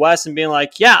the Midwest and being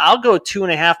like, yeah, I'll go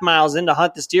 2.5 miles in to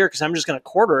hunt this deer because I'm just going to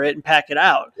quarter it and pack it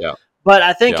out. Yeah. But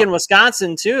I think in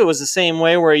Wisconsin too, it was the same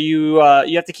way where you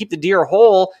have to keep the deer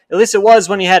whole. At least it was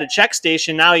when you had a check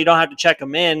station. Now you don't have to check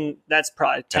them in. That's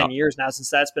probably 10 years now since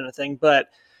that's been a thing. But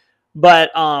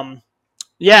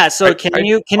yeah. So can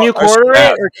you quarter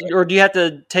it, or do you have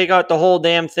to take out the whole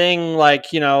damn thing, like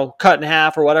cut in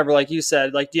half or whatever, like you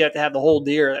said? Like, do you have to have the whole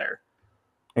deer there?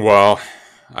 Well,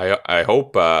 I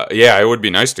hope. It would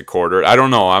be nice to quarter it. I don't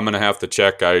know. I'm gonna have to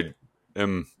check. I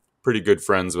am pretty good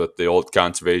friends with the old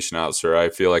conservation officer. I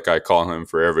feel like I call him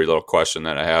for every little question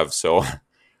that I have. So I'll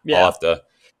have to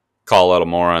call a little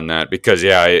more on that, because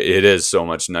it is so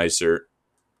much nicer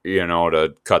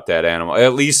to cut that animal.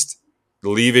 At least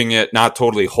leaving it not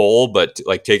totally whole, but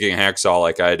like taking a hacksaw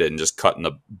like I did and just cutting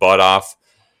the butt off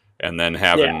and then Yeah.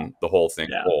 having the whole thing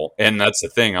Yeah. whole. And that's the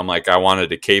thing. I'm like, I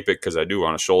wanted to cape it because I do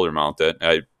want to shoulder mount it.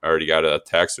 I already got a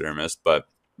taxidermist, but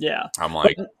Yeah. I'm But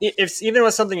like, if even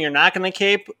with something you're not going to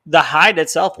cape, the hide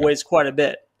itself weighs quite a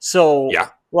bit. So, yeah,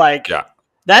 like, yeah,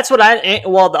 that's what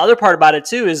well, the other part about it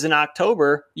too is in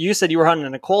October, you said you were hunting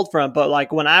in a cold front, but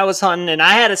like when I was hunting and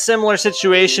I had a similar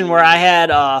situation where I had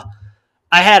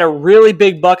a really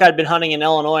big buck I'd been hunting in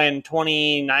Illinois in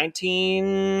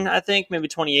 2019, I think, maybe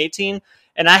 2018.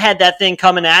 And I had that thing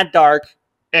coming at dark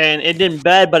and it didn't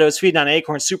bed, but it was feeding on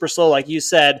acorns super slow, like you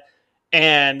said.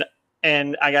 And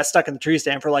I got stuck in the tree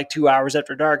stand for like 2 hours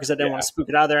after dark because I didn't want yeah, to spook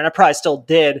it out there. And I probably still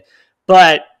did.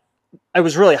 But it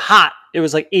was really hot. It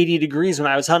was like 80 degrees when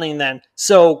I was hunting then.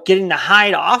 So getting the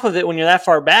hide off of it when you're that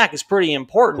far back is pretty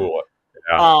important. cool.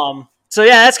 Yeah, So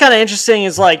yeah, that's kind of interesting.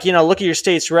 Is like, look at your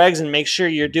state's regs and make sure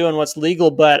you're doing what's legal.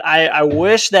 But I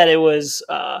wish that it was.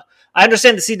 I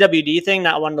understand the CWD thing,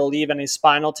 not wanting to leave any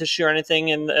spinal tissue or anything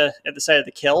at the site of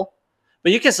the kill,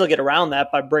 but you can still get around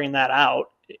that by bringing that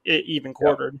out, even yeah,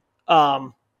 quartered. yeah.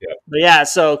 But yeah,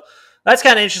 so that's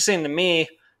kind of interesting to me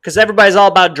because everybody's all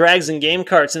about drags and game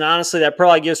carts, and honestly, that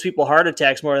probably gives people heart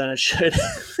attacks more than it should.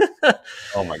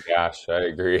 Oh my gosh, I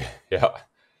agree. Yeah.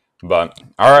 But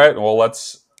all right, well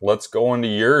let's go into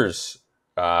yours.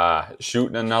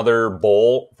 Shooting another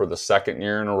bull for the second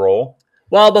year in a row.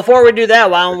 Well, before we do that,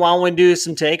 why don't we do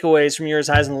some takeaways from yours,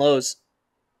 highs and lows?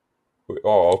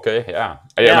 Oh, okay, yeah.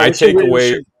 Yeah, Yeah, my we takeaway.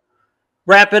 should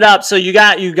wrap it up. So you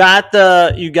got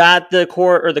the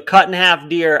core or the cut in half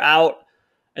deer out,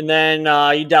 and then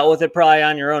you dealt with it probably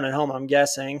on your own at home, I'm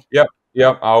guessing. Yep,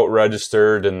 yep. Out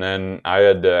registered, and then I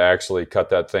had to actually cut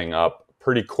that thing up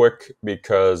pretty quick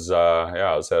because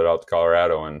I was headed out to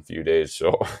Colorado in a few days.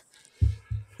 So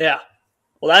Yeah.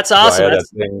 Well, that's so I awesome. had that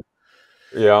thing.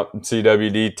 Yeah,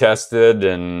 CWD tested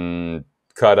and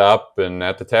cut up and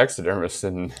at the taxidermist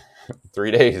in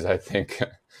 3 days, I think.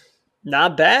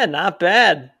 Not bad, not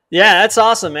bad. Yeah, that's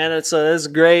awesome, man. It's a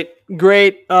great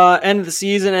end of the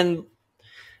season and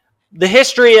the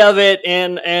history of it.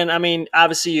 And I mean,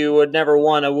 obviously, you would never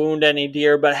want to wound any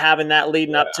deer, but having that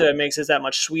leading up to it makes it that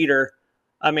much sweeter.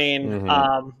 I mean,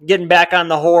 Hmm. getting back on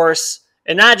the horse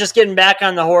and not just getting back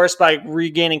on the horse by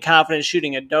regaining confidence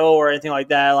shooting a doe or anything like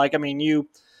that. Like, I mean, you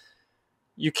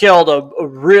killed a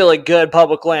really good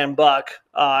public land buck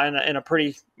in a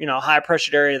pretty high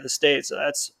pressured area of the state. So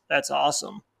that's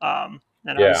awesome. And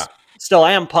Yeah, still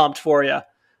am pumped for you.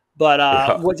 But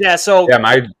yeah, yeah. So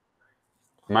yeah.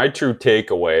 My true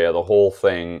takeaway of the whole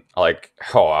thing, like,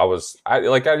 I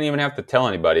didn't even have to tell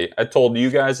anybody. I told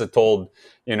you guys, I told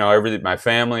my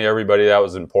family, everybody that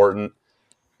was important,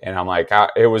 and I'm like,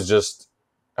 it was just,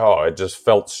 it just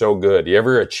felt so good. You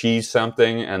ever achieve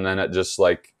something and then it just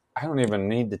like, I don't even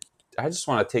need to. I just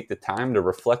want to take the time to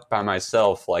reflect by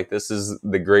myself. Like, this is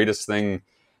the greatest thing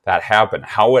that happened.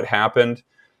 How it happened,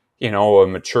 a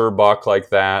mature buck like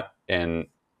that, and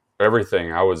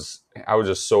everything. I was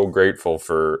just so grateful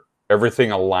for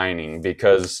everything aligning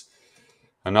because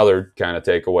another kind of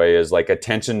takeaway is like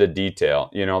attention to detail.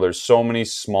 There's so many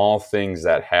small things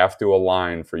that have to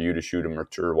align for you to shoot a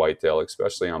mature whitetail,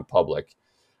 especially on public.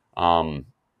 And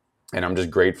I'm just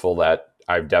grateful that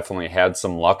I've definitely had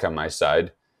some luck on my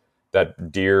side.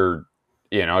 That deer,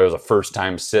 it was the first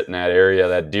time sit in that area.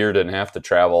 That deer didn't have to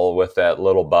travel with that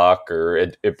little buck, or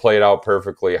it played out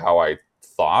perfectly how I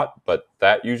thought, but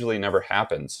that usually never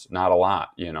happens. Not a lot.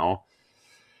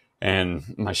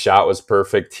 And my shot was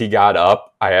perfect. He got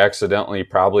up. I accidentally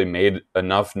probably made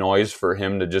enough noise for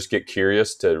him to just get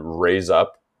curious to raise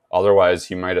up. Otherwise,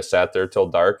 he might have sat there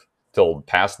till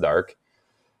past dark.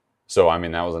 So, I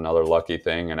mean, that was another lucky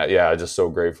thing. And I'm just so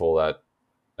grateful that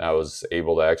I was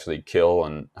able to actually kill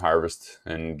and harvest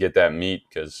and get that meat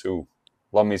because,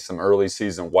 love me some early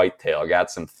season whitetail.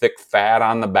 Got some thick fat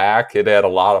on the back. It had a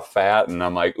lot of fat. And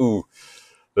I'm like,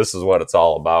 this is what it's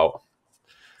all about.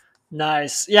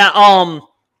 nice. Yeah. I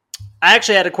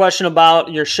actually had a question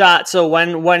about your shot. So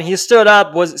when he stood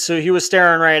up, he was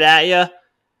staring right at you?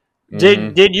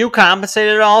 Mm-hmm. Did you compensate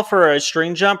at all for a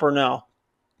string jump or no?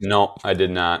 No, I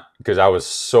did not because I was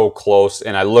so close.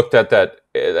 And I looked at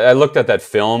that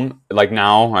film. Like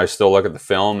now, I still look at the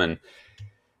film, and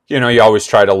you always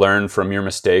try to learn from your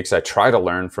mistakes. I try to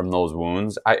learn from those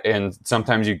wounds. And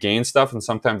sometimes you gain stuff, and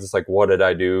sometimes it's like, what did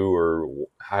I do, or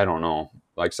I don't know.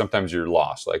 Like sometimes you're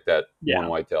lost, like that one Yeah.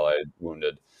 whitetail I had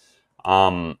wounded.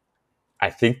 I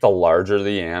think the larger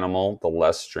the animal, the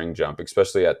less string jump,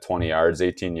 especially at 20 yards,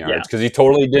 18 Yeah. yards, because he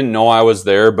totally didn't know I was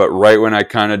there. But right when I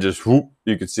kind of just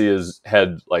you could see his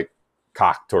head like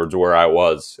cock towards where I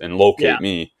was and Yeah. locate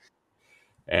me.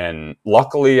 And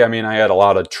luckily, I mean, I had a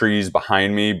lot of trees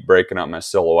behind me breaking up my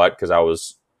silhouette because I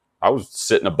was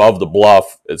sitting above the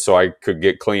bluff, so I could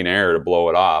get clean air to blow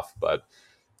it off. But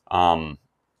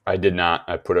I did not.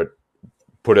 I put it.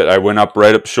 I went up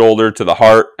right up shoulder to the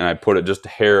heart, and I put it just a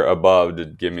hair above to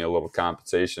give me a little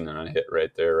compensation, and I hit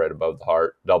right there, right above the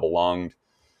heart, double lunged.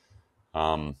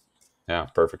 Yeah,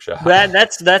 perfect shot.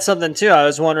 That's something too. I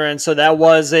was wondering. So that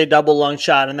was a double lung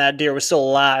shot, and that deer was still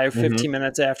alive Mm-hmm. 15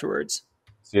 minutes afterwards.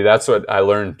 See, that's what I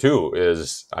learned too.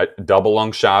 Is I double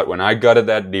lung shot when I gutted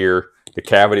that deer, the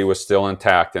cavity was still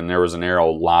intact, and there was an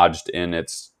arrow lodged in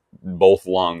its both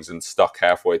lungs and stuck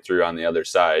halfway through on the other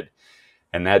side.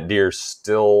 And that deer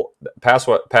still that's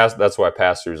why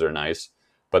pass-throughs are nice.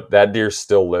 But that deer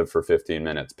still lived for 15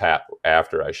 minutes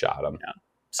after I shot him. Yeah.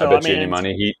 I So I bet you any mean,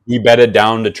 money he bedded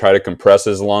down to try to compress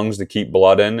his lungs to keep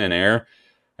blood in and air,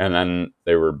 and then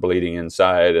they were bleeding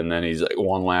inside. And then he's like,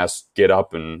 one last get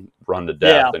up and run to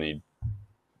death, yeah, and he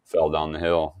fell down the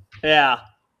hill. yeah.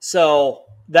 So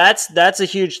that's a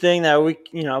huge thing that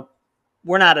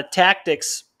we're not a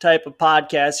tactics type of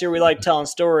podcast here. We like telling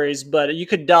stories, but you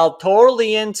could delve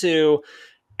totally into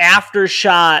after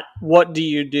shot. What do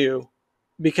you do?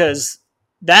 Because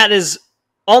that is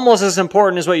almost as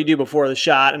important as what you do before the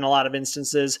shot in a lot of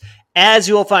instances, as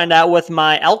you will find out with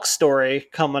my elk story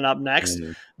coming up next.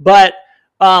 Mm-hmm. But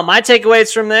my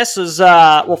takeaways from this is,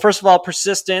 well, first of all,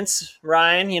 persistence,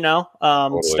 Ryan,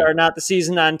 Totally. starting out the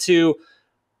season on two,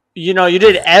 you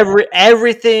did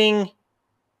everything,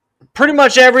 pretty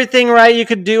much everything right you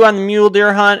could do on the mule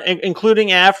deer hunt,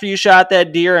 including after you shot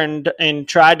that deer and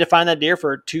tried to find that deer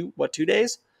for 2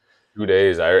 days? 2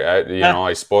 days.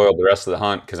 I spoiled the rest of the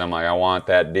hunt because I'm like, I want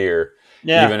that deer.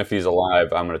 Yeah. Even if he's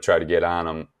alive, I'm going to try to get on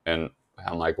him. And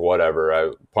I'm like, whatever.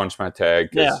 I punched my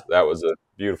tag because that was a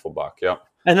beautiful buck. Yep.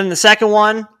 And then the second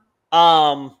one,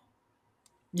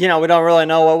 we don't really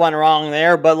know what went wrong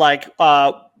there, but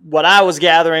what I was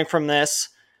gathering from this,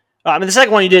 the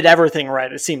second one you did everything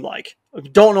right. It seemed like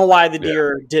don't know why the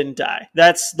deer didn't die.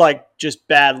 That's like just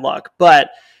bad luck. But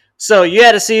so you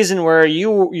had a season where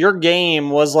your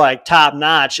game was like top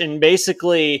notch, and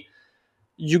basically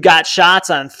you got shots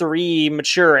on 3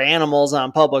 mature animals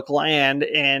on public land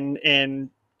and in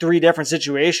 3 different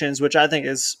situations, which I think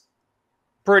is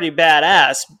pretty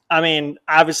badass. I mean,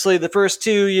 obviously the first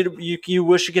 2 you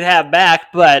wish you could have back,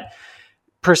 but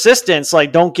persistence,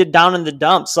 like don't get down in the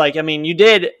dumps. Like, I mean, you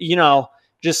did,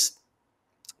 just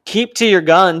keep to your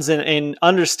guns and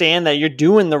understand that you're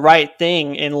doing the right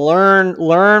thing and learn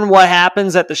what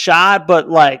happens at the shot. But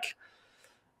like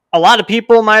a lot of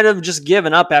people might have just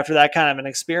given up after that kind of an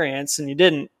experience, and you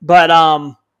didn't. But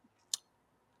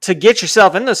to get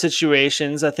yourself in those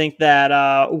situations, I think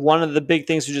that one of the big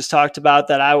things we just talked about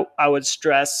that I would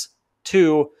stress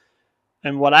too,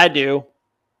 and what I do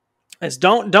is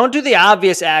don't do the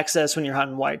obvious access when you're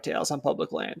hunting whitetails on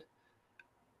public land.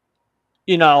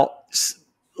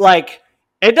 Like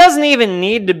it doesn't even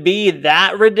need to be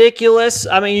that ridiculous.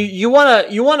 I mean, you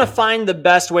want to find the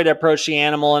best way to approach the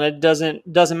animal, and it doesn't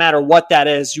matter what that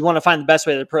is. You want to find the best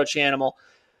way to approach the animal.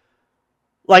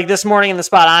 Like this morning in the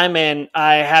spot I'm in,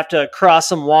 I have to cross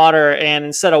some water, and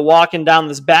instead of walking down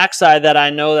this backside that I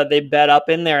know that they bed up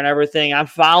in there and everything, I'm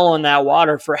following that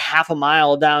water for half a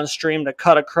mile downstream to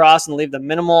cut across and leave the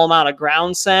minimal amount of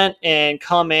ground scent and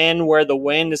come in where the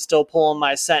wind is still pulling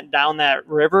my scent down that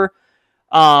river.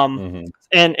 And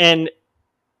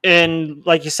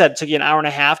like you said, it took you an hour and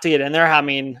a half to get in there. I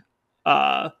mean,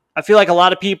 I feel like a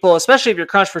lot of people, especially if you're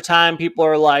crunched for time, people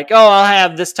are like, oh, I'll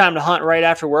have this time to hunt right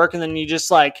after work. And then you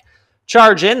just like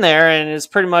charge in there and it's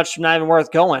pretty much not even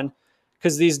worth going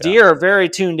because these deer are very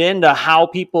tuned into how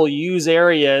people use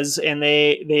areas and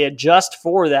they adjust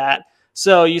for that.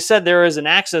 So you said there was an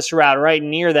access route right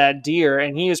near that deer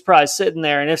and he was probably sitting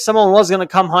there. And if someone was going to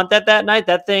come hunt that night,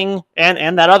 that thing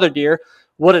and that other deer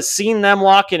would have seen them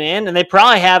walking in, and they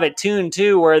probably have it tuned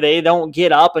too where they don't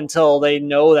get up until they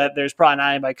know that there's probably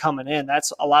not anybody coming in.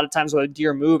 That's a lot of times when a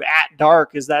deer move at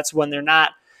dark is that's when they're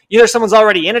not, either someone's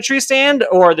already in a tree stand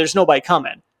or there's nobody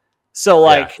coming. So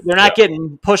they're not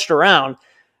getting pushed around.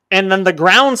 And then the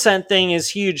ground scent thing is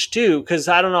huge too, because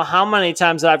I don't know how many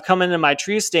times I've come into my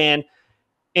tree stand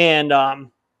and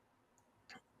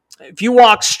if you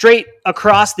walk straight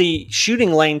across the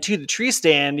shooting lane to the tree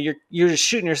stand, you're just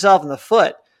shooting yourself in the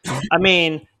foot. I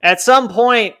mean, at some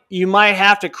point, you might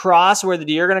have to cross where the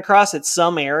deer are going to cross at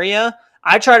some area.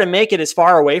 I try to make it as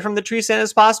far away from the tree stand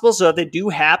as possible, so if they do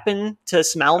happen to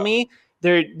smell me,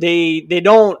 they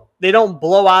don't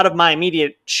blow out of my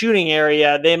immediate shooting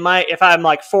area. They might, if I'm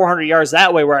like 400 yards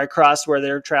that way where I crossed where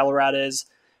their travel route is,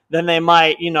 then they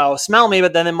might, smell me,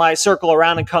 but then they might circle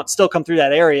around and still come through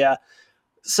that area.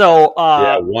 So,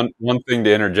 Yeah, one thing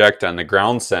to interject on the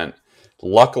ground scent.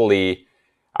 Luckily,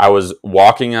 I was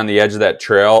walking on the edge of that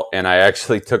trail, and I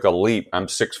actually took a leap. I'm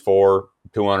 6'4",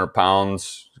 200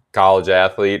 pounds, college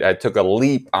athlete. I took a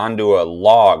leap onto a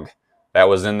log that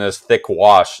was in this thick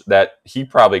wash that he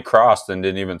probably crossed and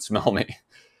didn't even smell me.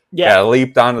 Yeah, I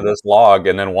leaped onto this log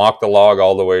and then walked the log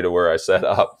all the way to where I set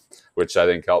up, which I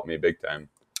think helped me big time.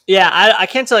 Yeah, I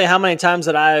can't tell you how many times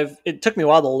that it took me a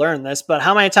while to learn this, but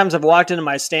how many times I've walked into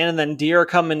my stand and then deer are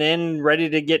coming in ready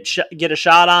to get a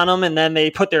shot on them, and then they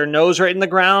put their nose right in the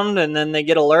ground, and then they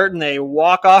get alert and they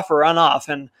walk off or run off,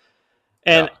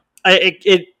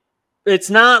 it's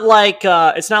not like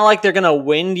they're gonna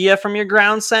wind you from your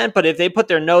ground scent, but if they put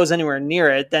their nose anywhere near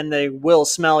it, then they will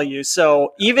smell you.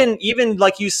 So even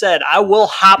like you said, I will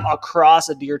hop across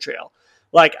a deer trail.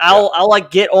 Like I'll like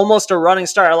get almost a running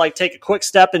start. I like take a quick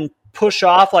step and push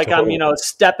off like I'm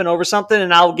stepping over something,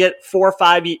 and I'll get 4 or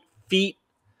 5 feet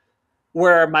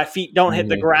where my feet don't hit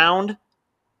the ground,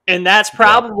 and that's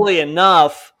probably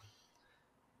enough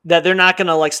that they're not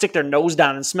gonna like stick their nose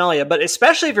down and smell you. But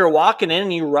especially if you're walking in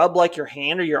and you rub like your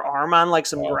hand or your arm on like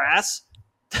some grass,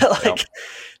 and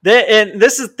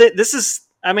this is.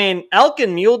 I mean, elk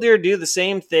and mule deer do the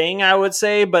same thing, I would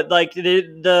say, but like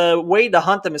the way to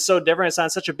hunt them is so different. It's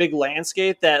on such a big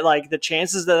landscape that like the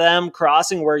chances of them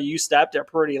crossing where you stepped are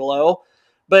pretty low.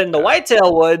 But in the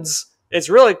whitetail woods, it's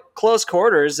really close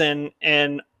quarters,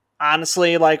 and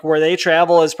honestly, like where they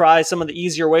travel is probably some of the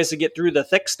easier ways to get through the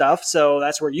thick stuff. So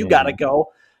that's where you got to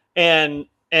go. And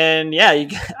yeah,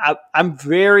 I'm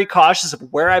very cautious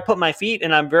of where I put my feet,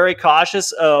 and I'm very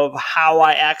cautious of how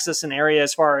I access an area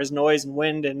as far as noise and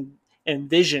wind and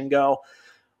vision go.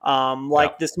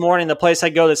 This morning, the place I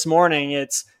go this morning,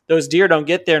 it's those deer don't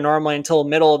get there normally until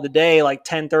middle of the day, like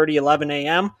 10:30, 11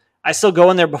 a.m. I still go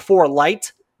in there before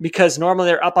light because normally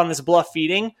they're up on this bluff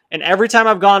feeding. And every time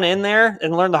I've gone in there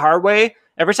and learned the hard way,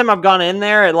 every time I've gone in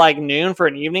there at like noon for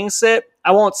an evening sit,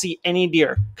 I won't see any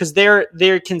deer because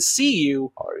they can see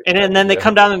you, and then they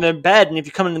come down in their bed, and if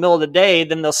you come in the middle of the day,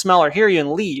 then they'll smell or hear you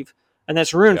and leave, and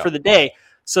that's ruined for the day.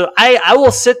 So I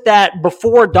will sit that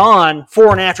before dawn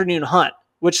for an afternoon hunt,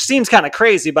 which seems kind of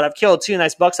crazy, but I've killed 2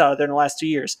 nice bucks out of there in the last 2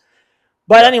 years.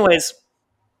 But anyways,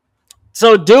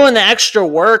 so doing the extra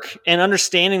work and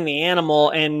understanding the animal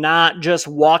and not just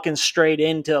walking straight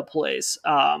into a place.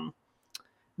 The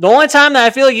only time that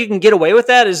I feel like you can get away with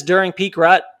that is during peak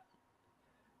rut,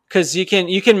 because you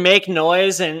can make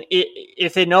noise, and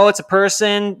if they know it's a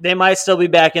person, they might still be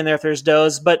back in there if there's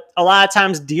does. But a lot of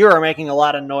times deer are making a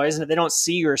lot of noise, and if they don't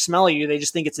see you or smell you, they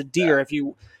just think it's a deer.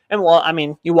 You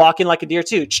walk in like a deer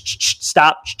too.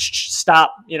 Stop,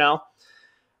 stop.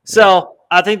 So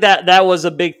I think that was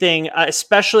a big thing,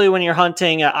 especially when you're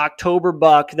hunting an October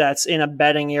buck that's in a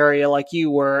bedding area like you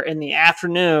were in the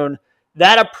afternoon.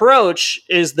 That approach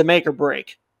is the make or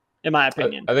break, in my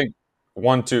opinion. I think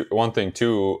one thing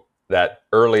too, that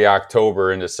early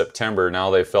October into September, now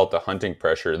they felt the hunting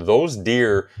pressure. Those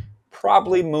deer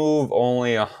probably move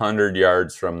only 100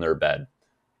 yards from their bed.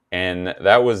 And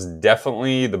that was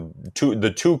definitely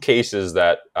the two cases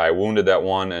that I wounded that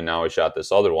one, and now I shot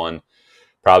this other one,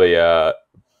 probably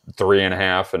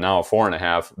 3.5 and now a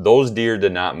 4.5. Those deer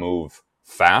did not move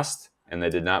fast, and they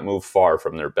did not move far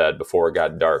from their bed before it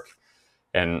got dark.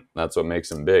 And that's what makes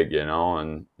them big,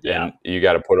 and you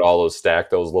got to stack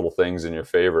those little things in your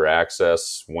favor: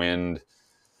 access, wind,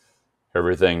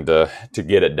 everything to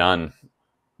get it done.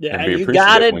 Yeah, and you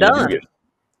got it done.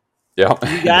 You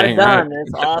got it done. Right.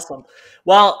 It's awesome.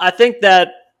 Well, I think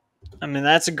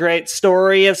that's a great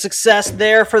story of success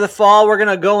there for the fall. We're going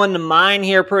to go into mine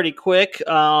here pretty quick.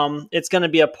 It's going to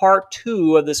be a part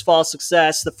 2 of this fall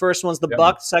success. The first one's the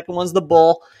buck, the second one's the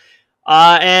bull.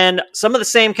 And some of the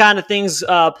same kind of things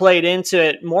played into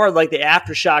it. More like the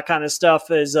aftershock kind of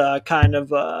stuff is kind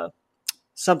of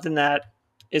something that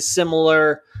is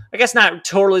similar. I guess not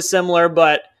totally similar,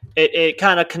 but it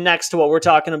kind of connects to what we're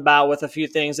talking about with a few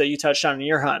things that you touched on in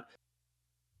your hunt.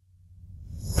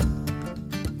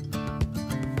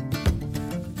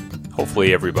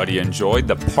 Hopefully everybody enjoyed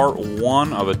the part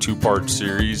 1 of a 2-part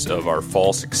series of our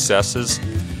fall successes.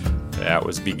 That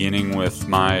was beginning with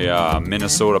my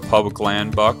Minnesota public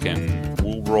land buck, and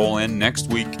we'll roll in next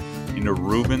week into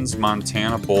Reuben's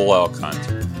Montana bull elk hunt.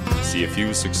 See if he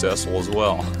was successful as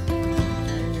well.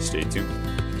 Stay tuned.